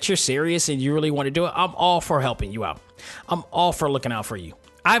see that you're serious and you really want to do it, I'm all for helping you out. I'm all for looking out for you.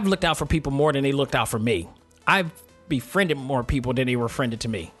 I've looked out for people more than they looked out for me. I've befriended more people than they were friended to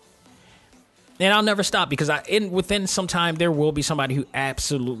me. And I'll never stop, because within some time, there will be somebody who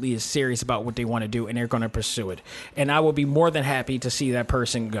absolutely is serious about what they want to do, and they're going to pursue it. And I will be more than happy to see that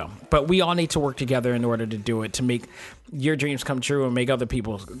person go. But we all need to work together in order to do it, to make your dreams come true and make other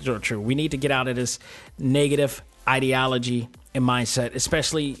people's true. We need to get out of this negative ideology and mindset,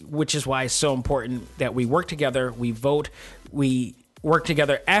 especially, which is why it's so important that we work together, we vote, we work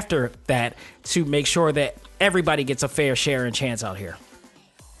together after that to make sure that everybody gets a fair share and chance out here.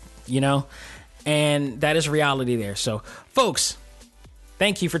 And that is reality there. So, folks,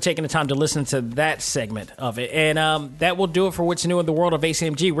 thank you for taking the time to listen to that segment of it. And that will do it for what's new in the world of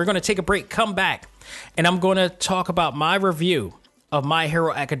ACMG. We're going to take a break, come back, and I'm going to talk about my review of My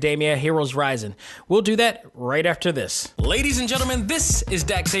Hero Academia Heroes Rising. We'll do that right after this. Ladies and gentlemen, this is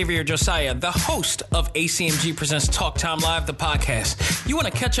Dax Xavier Josiah, the host of ACMG Presents Talk Time Live, the podcast. You want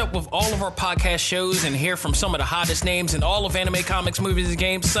to catch up with all of our podcast shows and hear from some of the hottest names in all of anime, comics, movies, and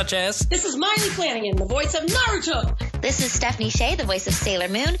games, such as... This is Miley Flanagan, the voice of Naruto. This is Stephanie Shea, the voice of Sailor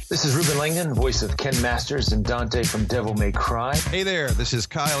Moon. This is Ruben Langdon, voice of Ken Masters and Dante from Devil May Cry. Hey there, this is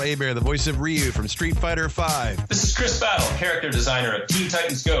Kyle Hebert, the voice of Ryu from Street Fighter V. This is Chris Battle, character designer of Teen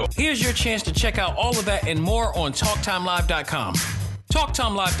Titans Go. Here's your chance to check out all of that and more on TalkTimeLive.com.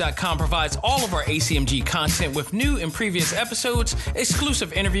 TalkTimeLive.com provides all of our ACMG content with new and previous episodes,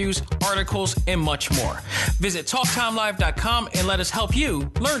 exclusive interviews, articles, and much more. Visit TalkTimeLive.com and let us help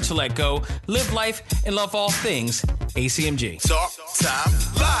you learn to let go, live life, and love all things ACMG. Talk Time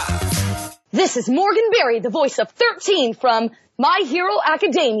Live. This is Morgan Berry, the voice of 13 from My Hero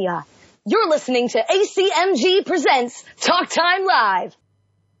Academia. You're listening to ACMG Presents Talk Time Live.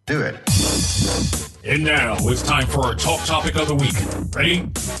 Do it. And now it's time for our talk topic of the week. Ready?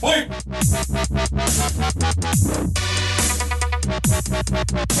 Play!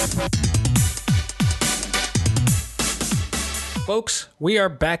 Folks, we are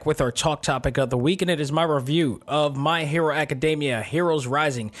back with our talk topic of the week, and it is my review of My Hero Academia Heroes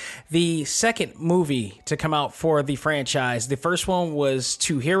Rising, the second movie to come out for the franchise. The first one was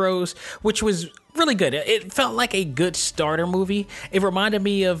Two Heroes, which was really good. It felt like a good starter movie. It reminded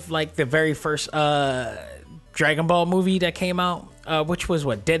me of like the very first Dragon Ball movie that came out, which was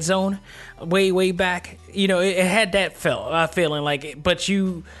Dead Zone, way back. You know, it had that feeling like, but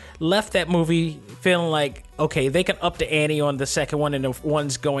you left that movie feeling like, okay, they can up the ante on the second one and the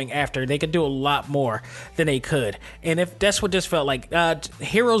ones going after. They could do a lot more than they could. And if that's what this felt like,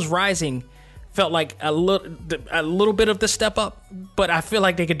 Heroes Rising felt like a little bit of the step up, but I feel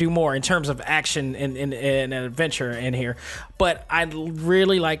like they could do more in terms of action and adventure in here. But I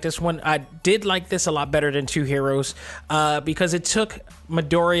really like this one. I did like this a lot better than Two Heroes because it took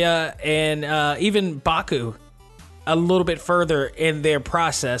Midoriya and even Baku a little bit further in their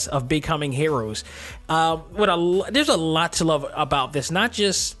process of becoming heroes. There's a lot to love about this, not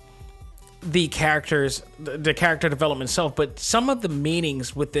just the characters, the character development itself, but some of the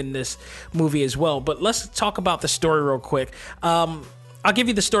meanings within this movie as well. But let's talk about the story real quick. I'll give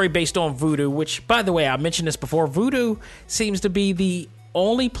you the story based on Vudu, which, by the way, I mentioned this before. Vudu seems to be the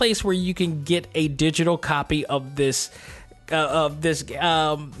only place where you can get a digital copy of this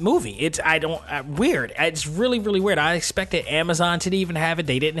movie. It's weird. It's really weird. I expected Amazon to even have it.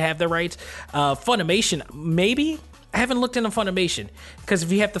 They didn't have the rights. Funimation, maybe. I haven't looked into Funimation because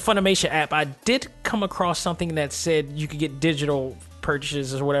if you have the Funimation app, I did come across something that said you could get digital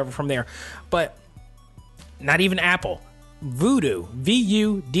purchases or whatever from there, but not even Apple. Vudu,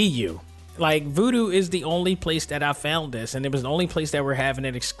 Vudu. Like, Vudu is the only place that I found this, and it was the only place that we're having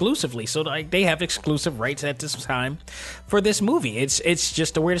it exclusively. So, like, they have exclusive rights at this time for this movie. It's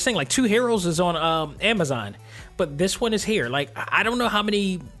just the weirdest thing. Like, Two Heroes is on Amazon, but this one is here. Like, I don't know how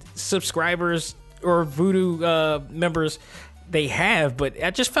many subscribers or Vudu members they have, but I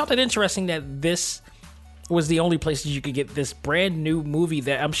just felt it interesting that this was the only place that you could get this brand new movie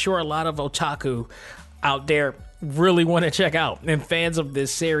that I'm sure a lot of otaku out there really want to check out, and fans of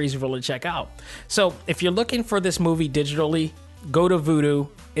this series really check out. So if you're looking for this movie digitally, go to Vudu.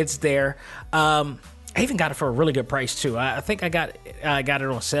 It's there. I even got it for a really good price too. I think I got it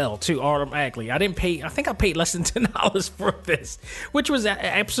on sale too automatically. I think I paid less than $10 for this, which was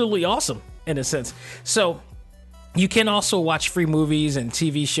absolutely awesome in a sense. So you can also watch free movies and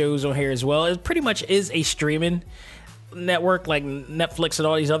TV shows on here as well. It pretty much is a streaming network like Netflix and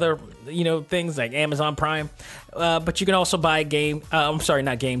all these other things like Amazon Prime, but you can also buy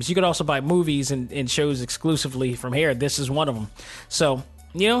not games. You can also buy movies and shows exclusively from here. This is one of them. So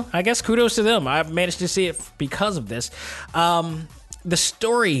I guess kudos to them. I've managed to see it because of this. The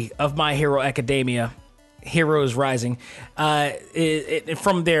story of My Hero Academia Heroes Rising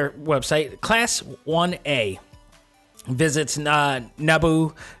from their website, Class 1A visits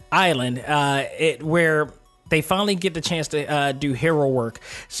Naboo Island, where they finally get the chance to do hero work.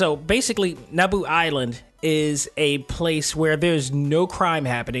 So basically, Naboo Island is a place where there's no crime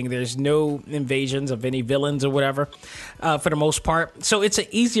happening. There's no invasions of any villains or whatever, for the most part. So it's an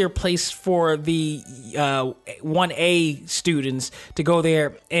easier place for the 1A students to go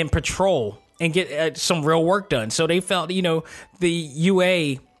there and patrol and get some real work done. So they felt, the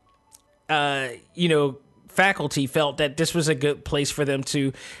UA, faculty felt that this was a good place for them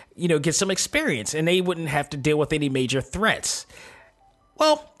to, get some experience, and they wouldn't have to deal with any major threats.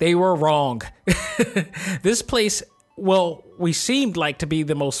 Well, they were wrong. This place, we seemed like to be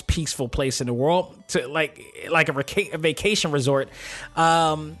the most peaceful place in the world, to like a vacation resort,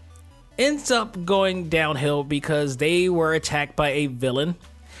 ends up going downhill because they were attacked by a villain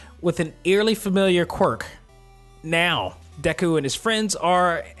with an eerily familiar quirk. Now, Deku and his friends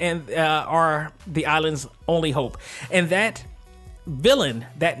are the island's only hope. And that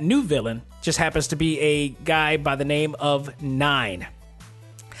new villain, just happens to be a guy by the name of Nine.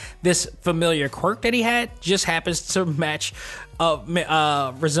 This familiar quirk that he had just happens to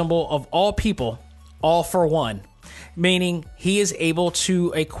resemble, of all people, All for One. Meaning he is able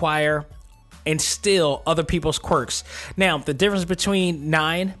to acquire and steal other people's quirks. Now, the difference between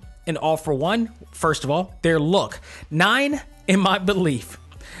Nine and All for One, first of all, their look. Nine, in my belief,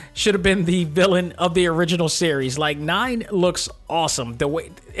 should have been the villain of the original series. Like, Nine looks awesome.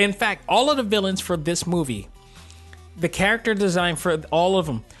 In fact, all of the villains for this movie, the character design for all of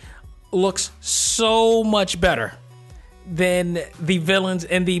them looks so much better than the villains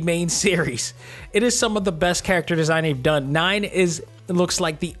in the main series. It is some of the best character design they've done. Nine looks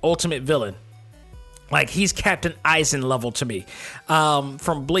like the ultimate villain. Like, he's Captain Aizen level to me,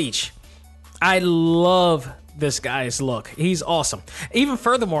 from Bleach. I love this guy's look. He's awesome. Even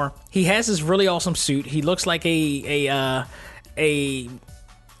furthermore, he has this really awesome suit. He looks like a a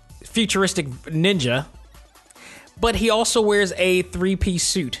futuristic ninja, but he also wears a 3-piece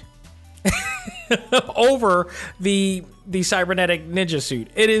suit over the cybernetic ninja suit.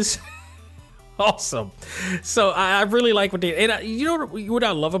 It is awesome. So I really like what they, and you know what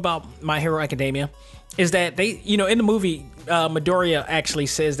I love about My Hero Academia is that they, you know, in the movie, Midoriya actually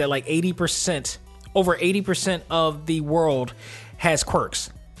says that like over 80% of the world has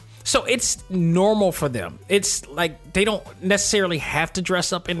quirks. So it's normal for them. It's like they don't necessarily have to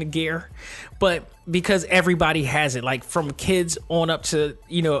dress up in the gear, but because everybody has it, like from kids on up to,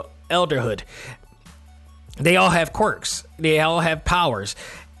 you know, elderhood, they all have quirks. They all have powers.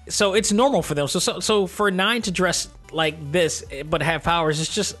 So it's normal for them. So for Nine to dress like this but have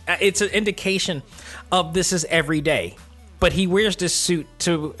powers, it's an indication of this is every day. But he wears this suit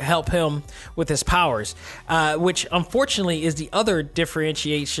to help him with his powers, which unfortunately is the other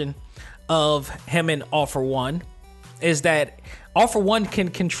differentiation of him and All For One, is that All For One can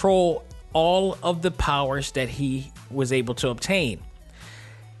control all of the powers that he was able to obtain.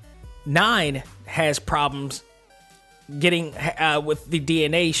 Nine has problems getting with the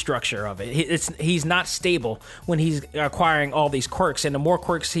DNA structure of it. He's not stable when he's acquiring all these quirks, and the more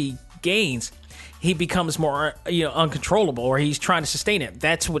quirks he gains, he becomes more, you know, uncontrollable, or he's trying to sustain it.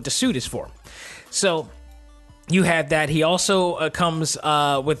 That's what the suit is for. So you have that. He also comes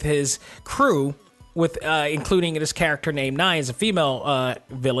with his crew, with including this character named Nine, is a female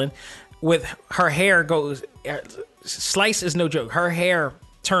villain. With her hair goes, Slice is no joke. Her hair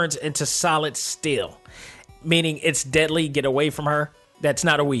turns into solid steel, meaning it's deadly. Get away from her. That's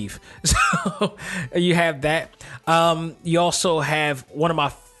not a weave. So you have that. You also have one of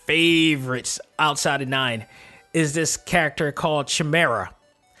my favorites outside of Nine is this character called Chimera,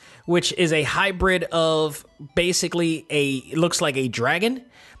 which is a hybrid of basically looks like a dragon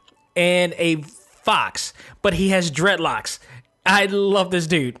and a fox, but he has dreadlocks. I love this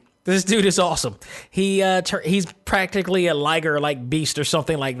dude. This dude is awesome. He's practically a liger-like beast or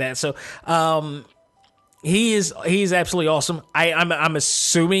something like that. So he's absolutely awesome. I'm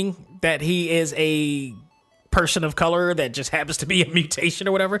assuming that he is a person of color that just happens to be a mutation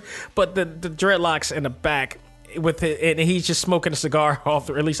or whatever, but the dreadlocks in the back with it, and he's just smoking a cigar all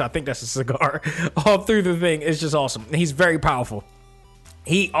through, at least I think that's a cigar, all through the thing. It's just awesome. He's very powerful.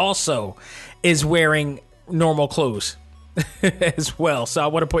 He also is wearing normal clothes as well, so I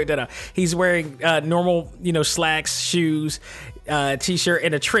want to point that out. He's wearing normal, you know, slacks, shoes, t-shirt,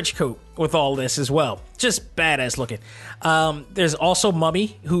 and a trench coat with all this as well. Just badass looking. There's also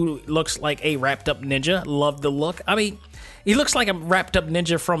Mummy, who looks like a wrapped up ninja. Love the look. I mean, he looks like a wrapped up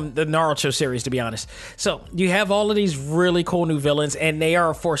ninja from the Naruto series, to be honest. So you have all of these really cool new villains, and they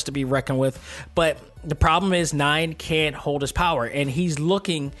are a force to be reckoned with. But the problem is Nine can't hold his power, and he's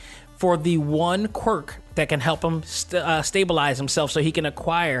looking for the one quirk that can help him stabilize himself so he can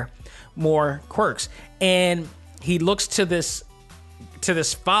acquire more quirks. And he looks to this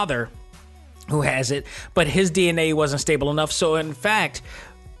father who has it, but his DNA wasn't stable enough. So in fact,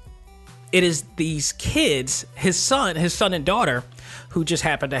 it is these kids, his son and daughter, who just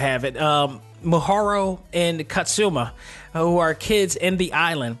happen to have it, Muharo and Katsuma, who are kids in the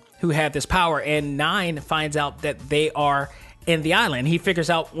island who have this power. And Nine finds out that they are in the island. He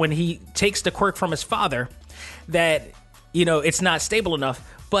figures out when he takes the quirk from his father that, you know, it's not stable enough.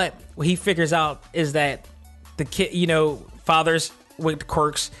 But what he figures out is that the kid, you know, fathers with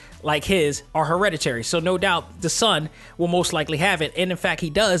quirks like his are hereditary. So no doubt the son will most likely have it. And in fact, he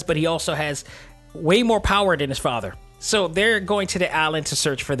does, but he also has way more power than his father. So they're going to the island to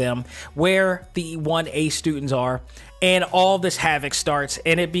search for them, where the 1A students are. And all this havoc starts,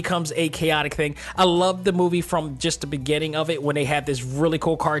 and it becomes a chaotic thing. I love the movie from just the beginning of it, when they have this really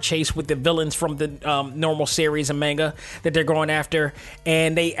cool car chase with the villains from the normal series and manga that they're going after.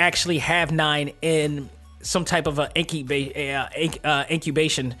 And they actually have Nine in some type of a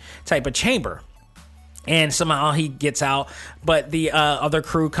incubation type of chamber. And somehow he gets out, but the other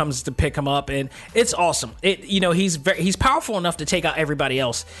crew comes to pick him up, and it's awesome. He's powerful enough to take out everybody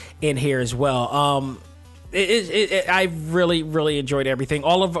else in here as well. I really, really enjoyed everything.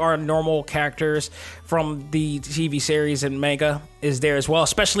 All of our normal characters from the TV series and manga is there as well,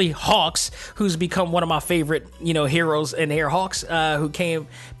 especially Hawks, who's become one of my favorite, heroes in here. Hawks, who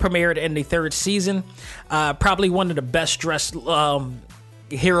premiered in the 3rd season, probably one of the best dressed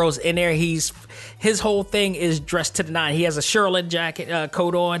heroes in there. His whole thing is dressed to the nine. He has a Sherlin jacket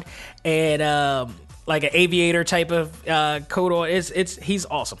coat on, and like an aviator type of coat on. He's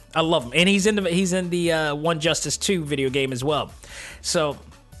awesome. I love him, and he's in the One Justice 2 video game as well. So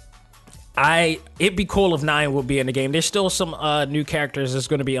It'd be cool if 9 will be in the game. There's still some new characters that's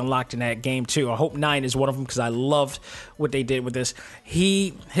going to be unlocked in that game too. I hope 9 is one of them because I loved what they did with this.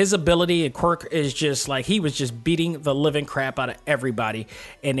 His ability and quirk is just like he was just beating the living crap out of everybody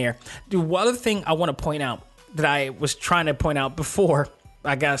in there. The other thing I want to point out that I was trying to point out before,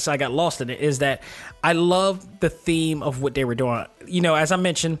 I guess I got lost in it, is that I love the theme of what they were doing. You know, as I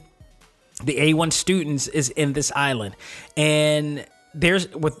mentioned, the A1 students is in this island, and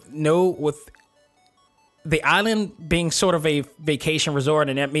there's with the island being sort of a vacation resort,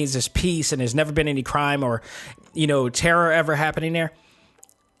 and that means there's peace and there's never been any crime or, you know, terror ever happening there.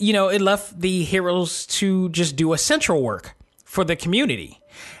 You know, it left the heroes to just do essential work for the community.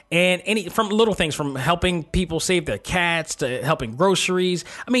 And from little things, from helping people save their cats to helping groceries.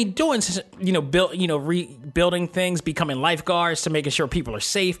 I mean, doing, you know, rebuilding things, becoming lifeguards to making sure people are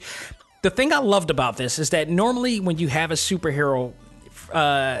safe. The thing I loved about this is that normally when you have a superhero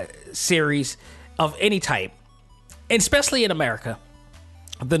series of any type, and especially in America,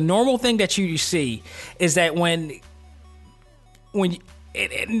 the normal thing that you see is that when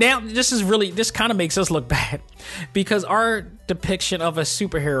now this kind of makes us look bad, because our depiction of a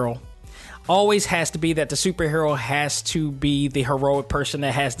superhero always has to be that the superhero has to be the heroic person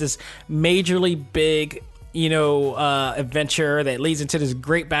that has this majorly big, you know, adventure that leads into this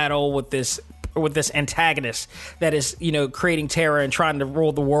great battle with this antagonist that is, you know, creating terror and trying to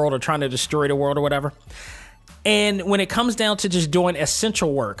rule the world or trying to destroy the world or whatever. And when it comes down to just doing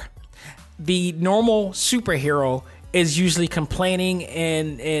essential work, the normal superhero is usually complaining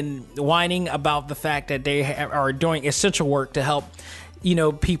and whining about the fact that they are doing essential work to help, you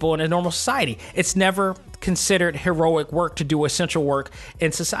know, people in a normal society. It's never considered heroic work to do essential work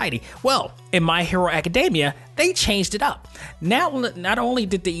in society. Well, in My Hero Academia, they changed it up. Now, not only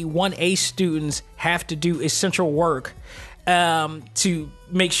did the 1A students have to do essential work to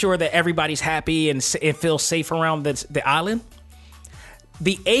make sure that everybody's happy and feels safe around the island,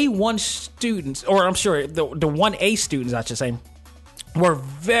 the A1 students, or I'm sure the 1A students, I should say, were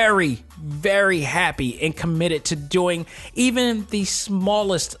very, very happy and committed to doing even the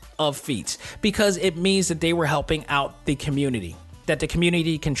smallest of feats, because it means that they were helping out the community, that the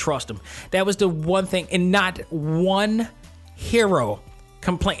community can trust them. That was the one thing, and not one hero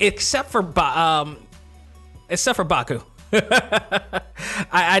complained, except for Baku.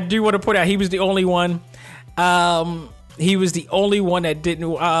 I do want to point out he was the only one. He was the only one that didn't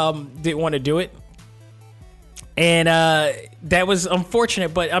want to do it. And that was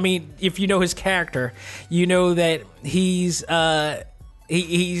unfortunate, but I mean, if you know his character, you know that he's not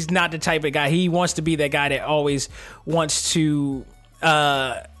the type of guy. He wants to be that guy that always wants to.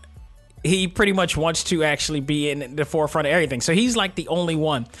 He pretty much wants to actually be in the forefront of everything. So he's like the only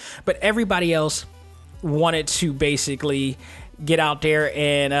one, but everybody else wanted to basically get out there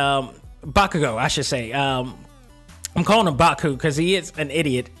and Bakugo, I should say. I'm calling him Baku because he is an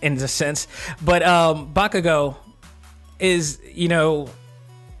idiot in a sense. But Bakugo is, you know,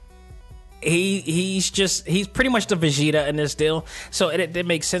 he's pretty much the Vegeta in this deal. So it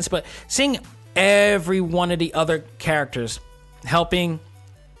makes sense. But seeing every one of the other characters helping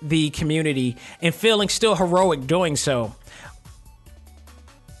the community and feeling still heroic doing so,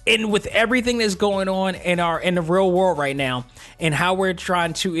 and with everything that's going on in the real world right now and how we're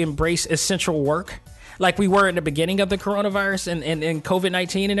trying to embrace essential work, like we were in the beginning of the coronavirus and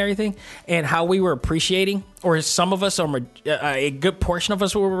COVID-19 and everything, and how we were appreciating, or some of us, or a good portion of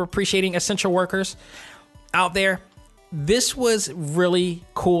us were appreciating essential workers out there. This was really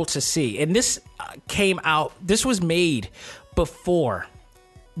cool to see. And this this was made before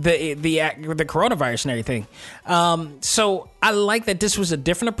the coronavirus and everything. So I like that this was a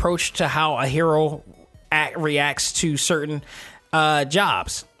different approach to how a hero reacts to certain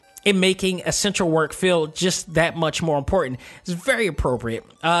jobs, in making essential work feel just that much more important. It's very appropriate.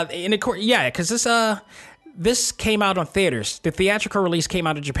 And of course, yeah, because this came out on theaters. The theatrical release came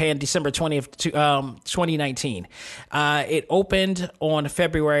out in Japan December 20th, 2019. It opened on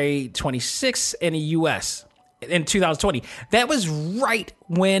February 26th in the U.S. in 2020. That was right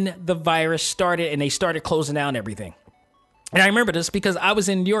when the virus started and they started closing down everything. And I remember this because I was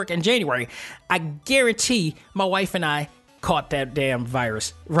in New York in January. I guarantee my wife and I caught that damn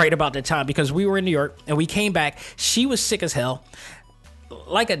virus right about that time, because we were in New York and we came back. She was sick as hell,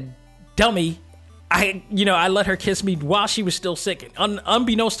 like a dummy. I let her kiss me while she was still sick,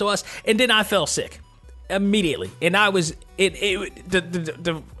 unbeknownst to us, and then I fell sick immediately. And I was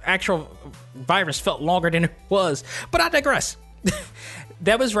the actual virus felt longer than it was, but I digress.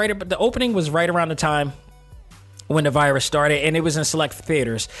 That was the opening was right around the time when the virus started, and it was in select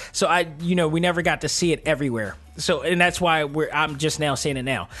theaters. So we never got to see it everywhere. and that's why I'm just now seeing it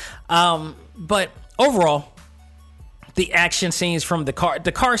now. But overall, the action scenes from the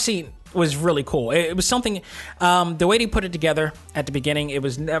car scene was really cool. It was something, the way they put it together at the beginning,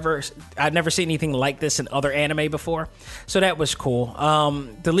 I'd never seen anything like this in other anime before. So that was cool.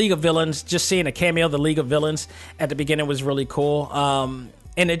 The League of Villains, just seeing a cameo of the League of Villains at the beginning was really cool.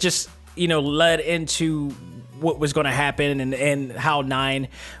 And it just, led into what was going to happen and how 9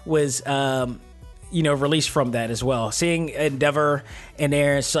 was, released from that as well. Seeing Endeavor in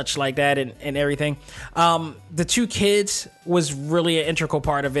there and such like that and everything. The two kids was really an integral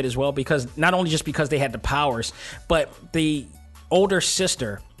part of it as well, because not only just because they had the powers, but the older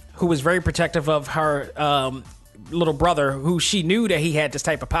sister, who was very protective of her little brother, who she knew that he had this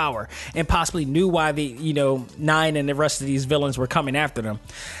type of power and possibly knew why the 9 and the rest of these villains were coming after them.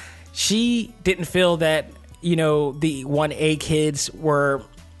 She didn't feel that the 1A kids were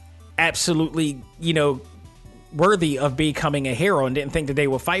absolutely, worthy of becoming a hero, and didn't think that they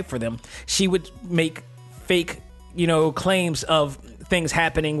would fight for them. She would make fake, claims of things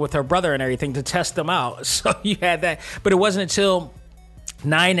happening with her brother and everything to test them out. So you had that. But it wasn't until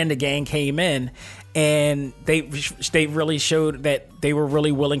 9 and the gang came in and they really showed that they were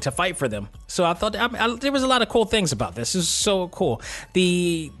really willing to fight for them. So I thought there was a lot of cool things about this. This is so cool.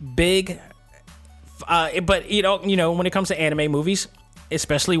 The big, but when it comes to anime movies,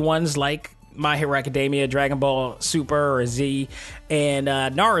 especially ones like My Hero Academia, Dragon Ball Super or Z, and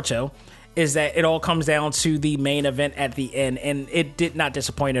Naruto, is that it all comes down to the main event at the end, and it did not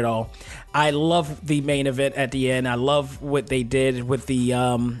disappoint at all. I love the main event at the end. I love what they did with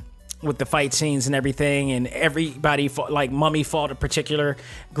the fight scenes and everything, and everybody fought, like Mummy fought a particular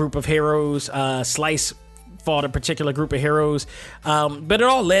group of heroes, Slice fought a particular group of heroes, but it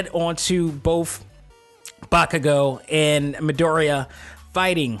all led on to both Bakugo and Midoriya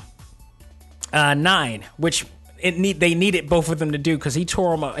fighting 9, which they needed both of them to do, because he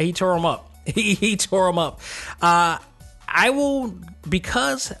tore him up. He tore him up. I will,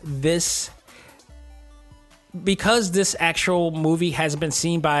 because this actual movie hasn't been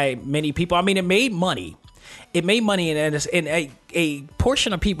seen by many people. I mean, it made money. And a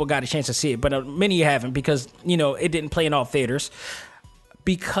portion of people got a chance to see it, but many haven't, because it didn't play in all theaters.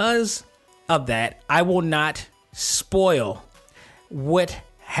 Because of that, I will not spoil what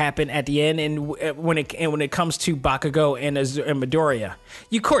happened at the end, and when it comes to Bakugo and Midoriya.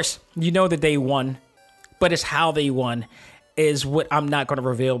 Of course, that they won, but it's how they won is what I'm not going to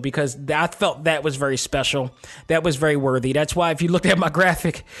reveal, because I felt that was very special. That was very worthy. That's why if you looked at my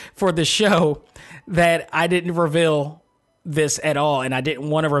graphic for the show, that I didn't reveal this at all, and I didn't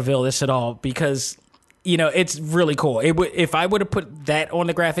want to reveal this at all, because it's really cool. If I would have put that on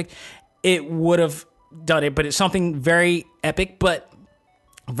the graphic, it would have done it, but it's something very epic, but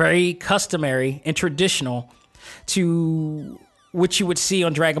very customary and traditional to what you would see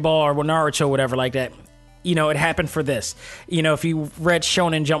on Dragon Ball or Naruto, whatever like that. It happened for this. If you read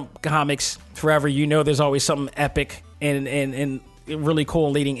Shonen Jump comics forever, there's always something epic and really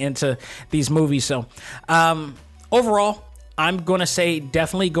cool leading into these movies. So overall, I'm going to say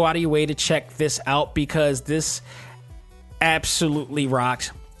definitely go out of your way to check this out, because this absolutely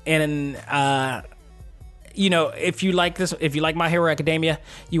rocked. And if you like My Hero Academia,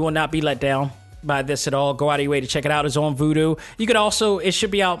 you will not be let down by this at all. Go out of your way to check it out. It's on Vudu. You could also, it should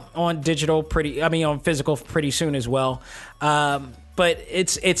be out on on physical pretty soon as well. But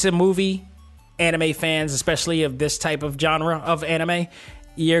it's a movie anime fans, especially of this type of genre of anime,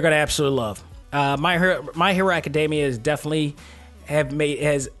 you're gonna absolutely love. My Hero Academia is definitely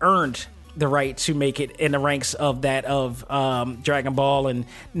has earned the right to make it in the ranks of that of Dragon Ball and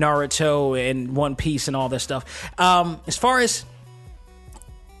Naruto and One Piece and all this stuff. As far as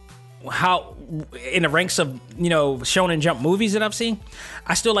how in the ranks of Shonen Jump movies that I've seen,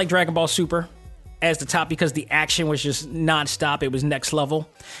 I still like Dragon Ball Super as the top, because the action was just nonstop. It was next level,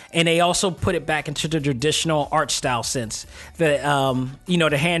 and they also put it back into the traditional art style sense, the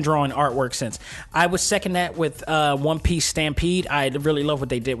the hand drawn artwork sense. I would second that with One Piece Stampede. I really love what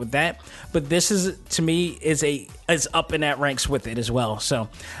they did with that, but this is, to me, is up in that ranks with it as well. So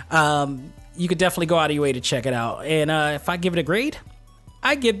you could definitely go out of your way to check it out. And if I give it a grade,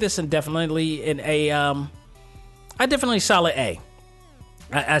 I give this definitely solid A.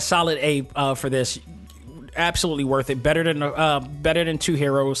 A solid A for this. Absolutely worth it. Better than Two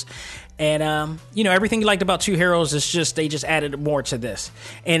Heroes, and everything you liked about Two Heroes is just they just added more to this.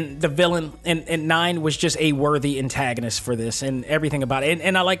 And the villain and 9 was just a worthy antagonist for this, and everything about it.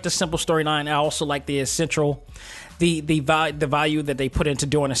 And I like the simple storyline. I also like the essential, the value that they put into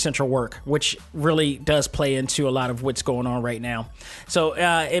doing essential work, which really does play into a lot of what's going on right now. So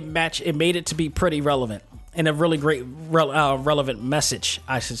it made it to be pretty relevant. and a really great relevant message,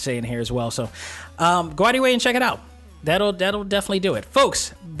 I should say, in here as well. So go out of your way and check it out. That'll definitely do it.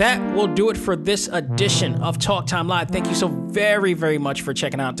 Folks, that will do it for this edition of Talk Time Live. Thank you so very, very much for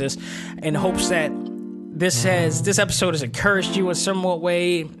checking out this, in hopes that this episode has encouraged you in somewhat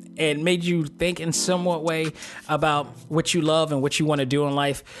way and made you think in somewhat way about what you love and what you want to do in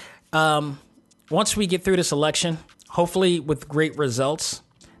life. Once we get through this election, hopefully with great results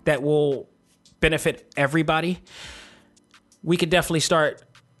that will benefit everybody, we could definitely start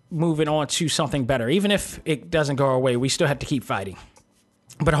moving on to something better. Even if it doesn't go our way, we still have to keep fighting.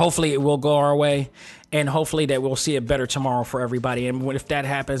 But hopefully it will go our way, and hopefully that we'll see a better tomorrow for everybody. And if that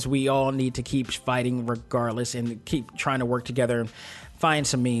happens, we all need to keep fighting regardless and keep trying to work together and find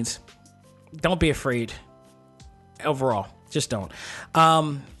some means. Don't be afraid. Overall, just don't.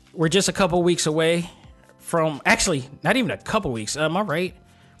 We're just a couple weeks away from, actually, not even a couple weeks. Am I right?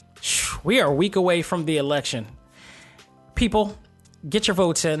 We are a week away from the election. People, get your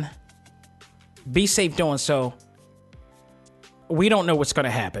votes in. Be safe doing so. We don't know what's going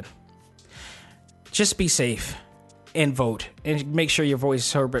to happen. Just be safe and vote, and make sure your voice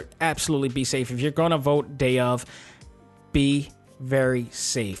is heard, but absolutely be safe. If you're going to vote day of, be very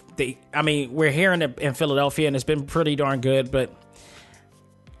safe. We're here in Philadelphia, and it's been pretty darn good, but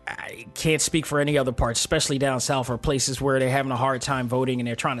I can't speak for any other parts, especially down south, or places where they're having a hard time voting and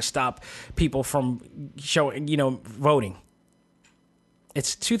they're trying to stop people from voting.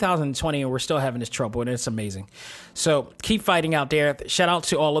 It's 2020 and we're still having this trouble, and it's amazing. So keep fighting out there. Shout out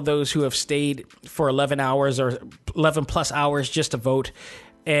to all of those who have stayed for 11 hours or 11 plus hours just to vote.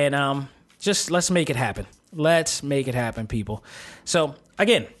 And just let's make it happen. Let's make it happen, people. So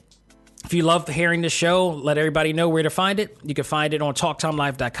again, if you love hearing the show, let everybody know where to find it. You can find it on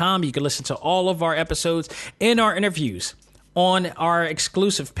TalkTimeLive.com. You can listen to all of our episodes and our interviews on our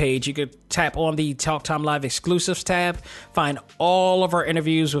exclusive page. You could tap on the Talk Time Live exclusives tab, find all of our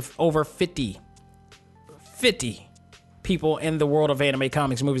interviews with over 50 people in the world of anime,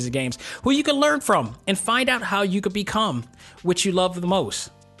 comics, movies, and games who you can learn from and find out how you could become what you love the most.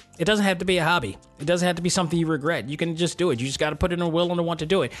 It doesn't have to be a hobby. It doesn't have to be something you regret. You can just do it. You just got to put in a will and a want to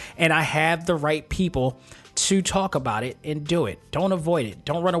do it. And I have the right people to talk about it and do it. Don't avoid it.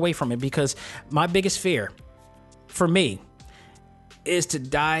 Don't run away from it, because my biggest fear for me is to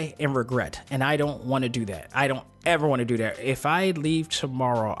die in regret. And I don't want to do that. I don't ever want to do that. If I leave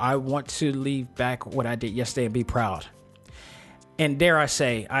tomorrow, I want to leave back what I did yesterday and be proud. And dare I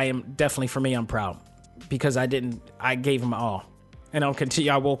say, I'm proud, because I gave him my all. And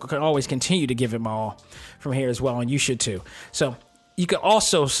I will always continue to give it my all from here as well. And you should too. So you can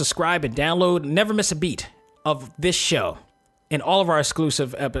also subscribe and download, never miss a beat of this show and all of our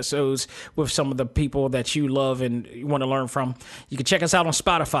exclusive episodes with some of the people that you love and you want to learn from. You can check us out on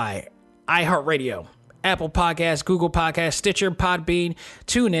Spotify, iHeartRadio, Apple Podcasts, Google Podcasts, Stitcher, Podbean,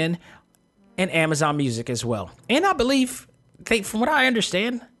 TuneIn, and Amazon Music as well. And I believe, from what I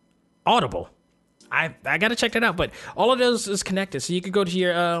understand, Audible. I got to check that out, but all of those is connected. So you could go to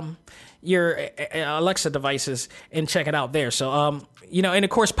your Alexa devices and check it out there. So, and of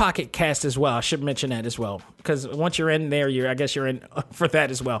course, Pocket Cast as well. I should mention that as well, because once you're in there, I guess you're in for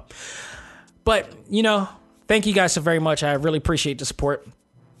that as well. But, thank you guys so very much. I really appreciate the support,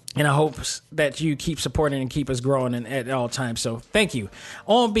 and I hope that you keep supporting and keep us growing at all times. So thank you.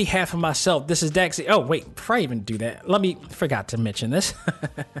 On behalf of myself, this is Dax. Oh, wait, before I even do that, forgot to mention this.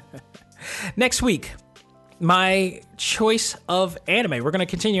 Next week, my choice of anime. We're going to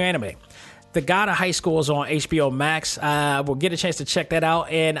continue anime. The God of High School is on HBO Max. We'll get a chance to check that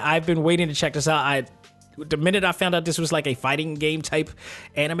out, and I've been waiting to check this out. The minute I found out this was like a fighting game type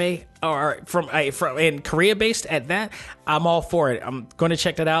anime, or from in Korea based at that, I'm all for it. I'm going to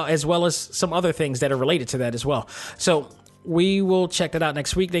check that out, as well as some other things that are related to that as well. So we will check that out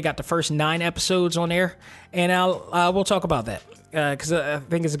next week. They got the first 9 episodes on there, and we'll talk about that. Because I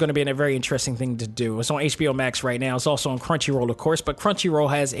think it's going to be a very interesting thing to do. It's on HBO Max right now. It's also on Crunchyroll, of course, but Crunchyroll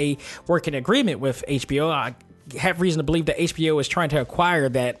has a working agreement with HBO. I have reason to believe that HBO is trying to acquire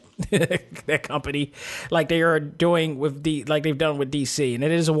that that company, like they are doing like they've done with DC, and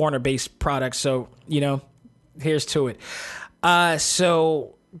it is a Warner-based product. So here's to it.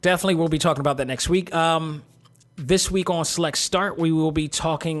 So definitely we'll be talking about that next week. This week on Select Start, we will be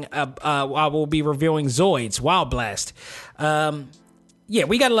talking. I will be reviewing Zoids Wild Blast. We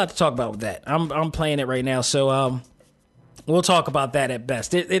got a lot to talk about with that. I'm playing it right now, so we'll talk about that at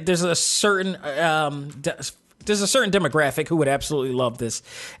best. There's a certain demographic who would absolutely love this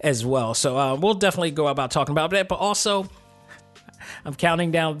as well. So we'll definitely go about talking about that. But also, I'm counting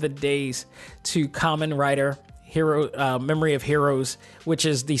down the days to Kamen Rider Memory of Heroes, which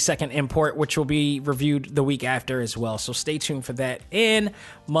is the second import, which will be reviewed the week after as well. So stay tuned for that and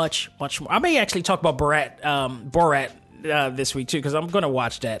much more. I may actually talk about Borat this week too, because I'm going to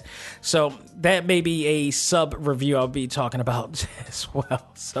watch that. So that may be a sub review I'll be talking about as well.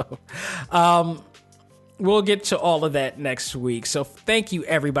 So we'll get to all of that next week. So thank you,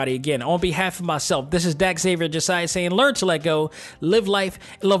 everybody, again. On behalf of myself, this is Dak Xavier Josiah saying, learn to let go, live life,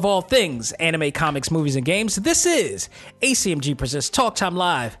 and love all things anime, comics, movies, and games. This is ACMG Presents Talk Time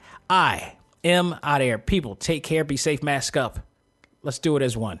Live. I am out of here. People, take care, be safe, mask up. Let's do it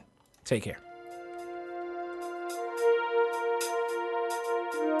as one. Take care.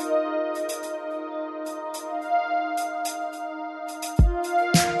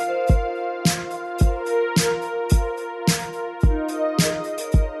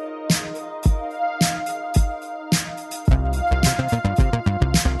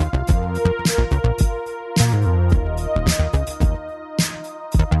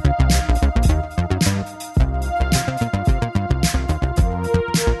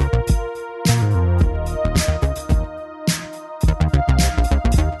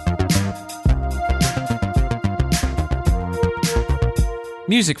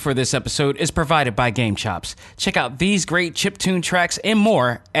 Music for this episode is provided by Game Chops. Check out these great chiptune tracks and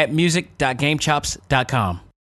more at music.gamechops.com.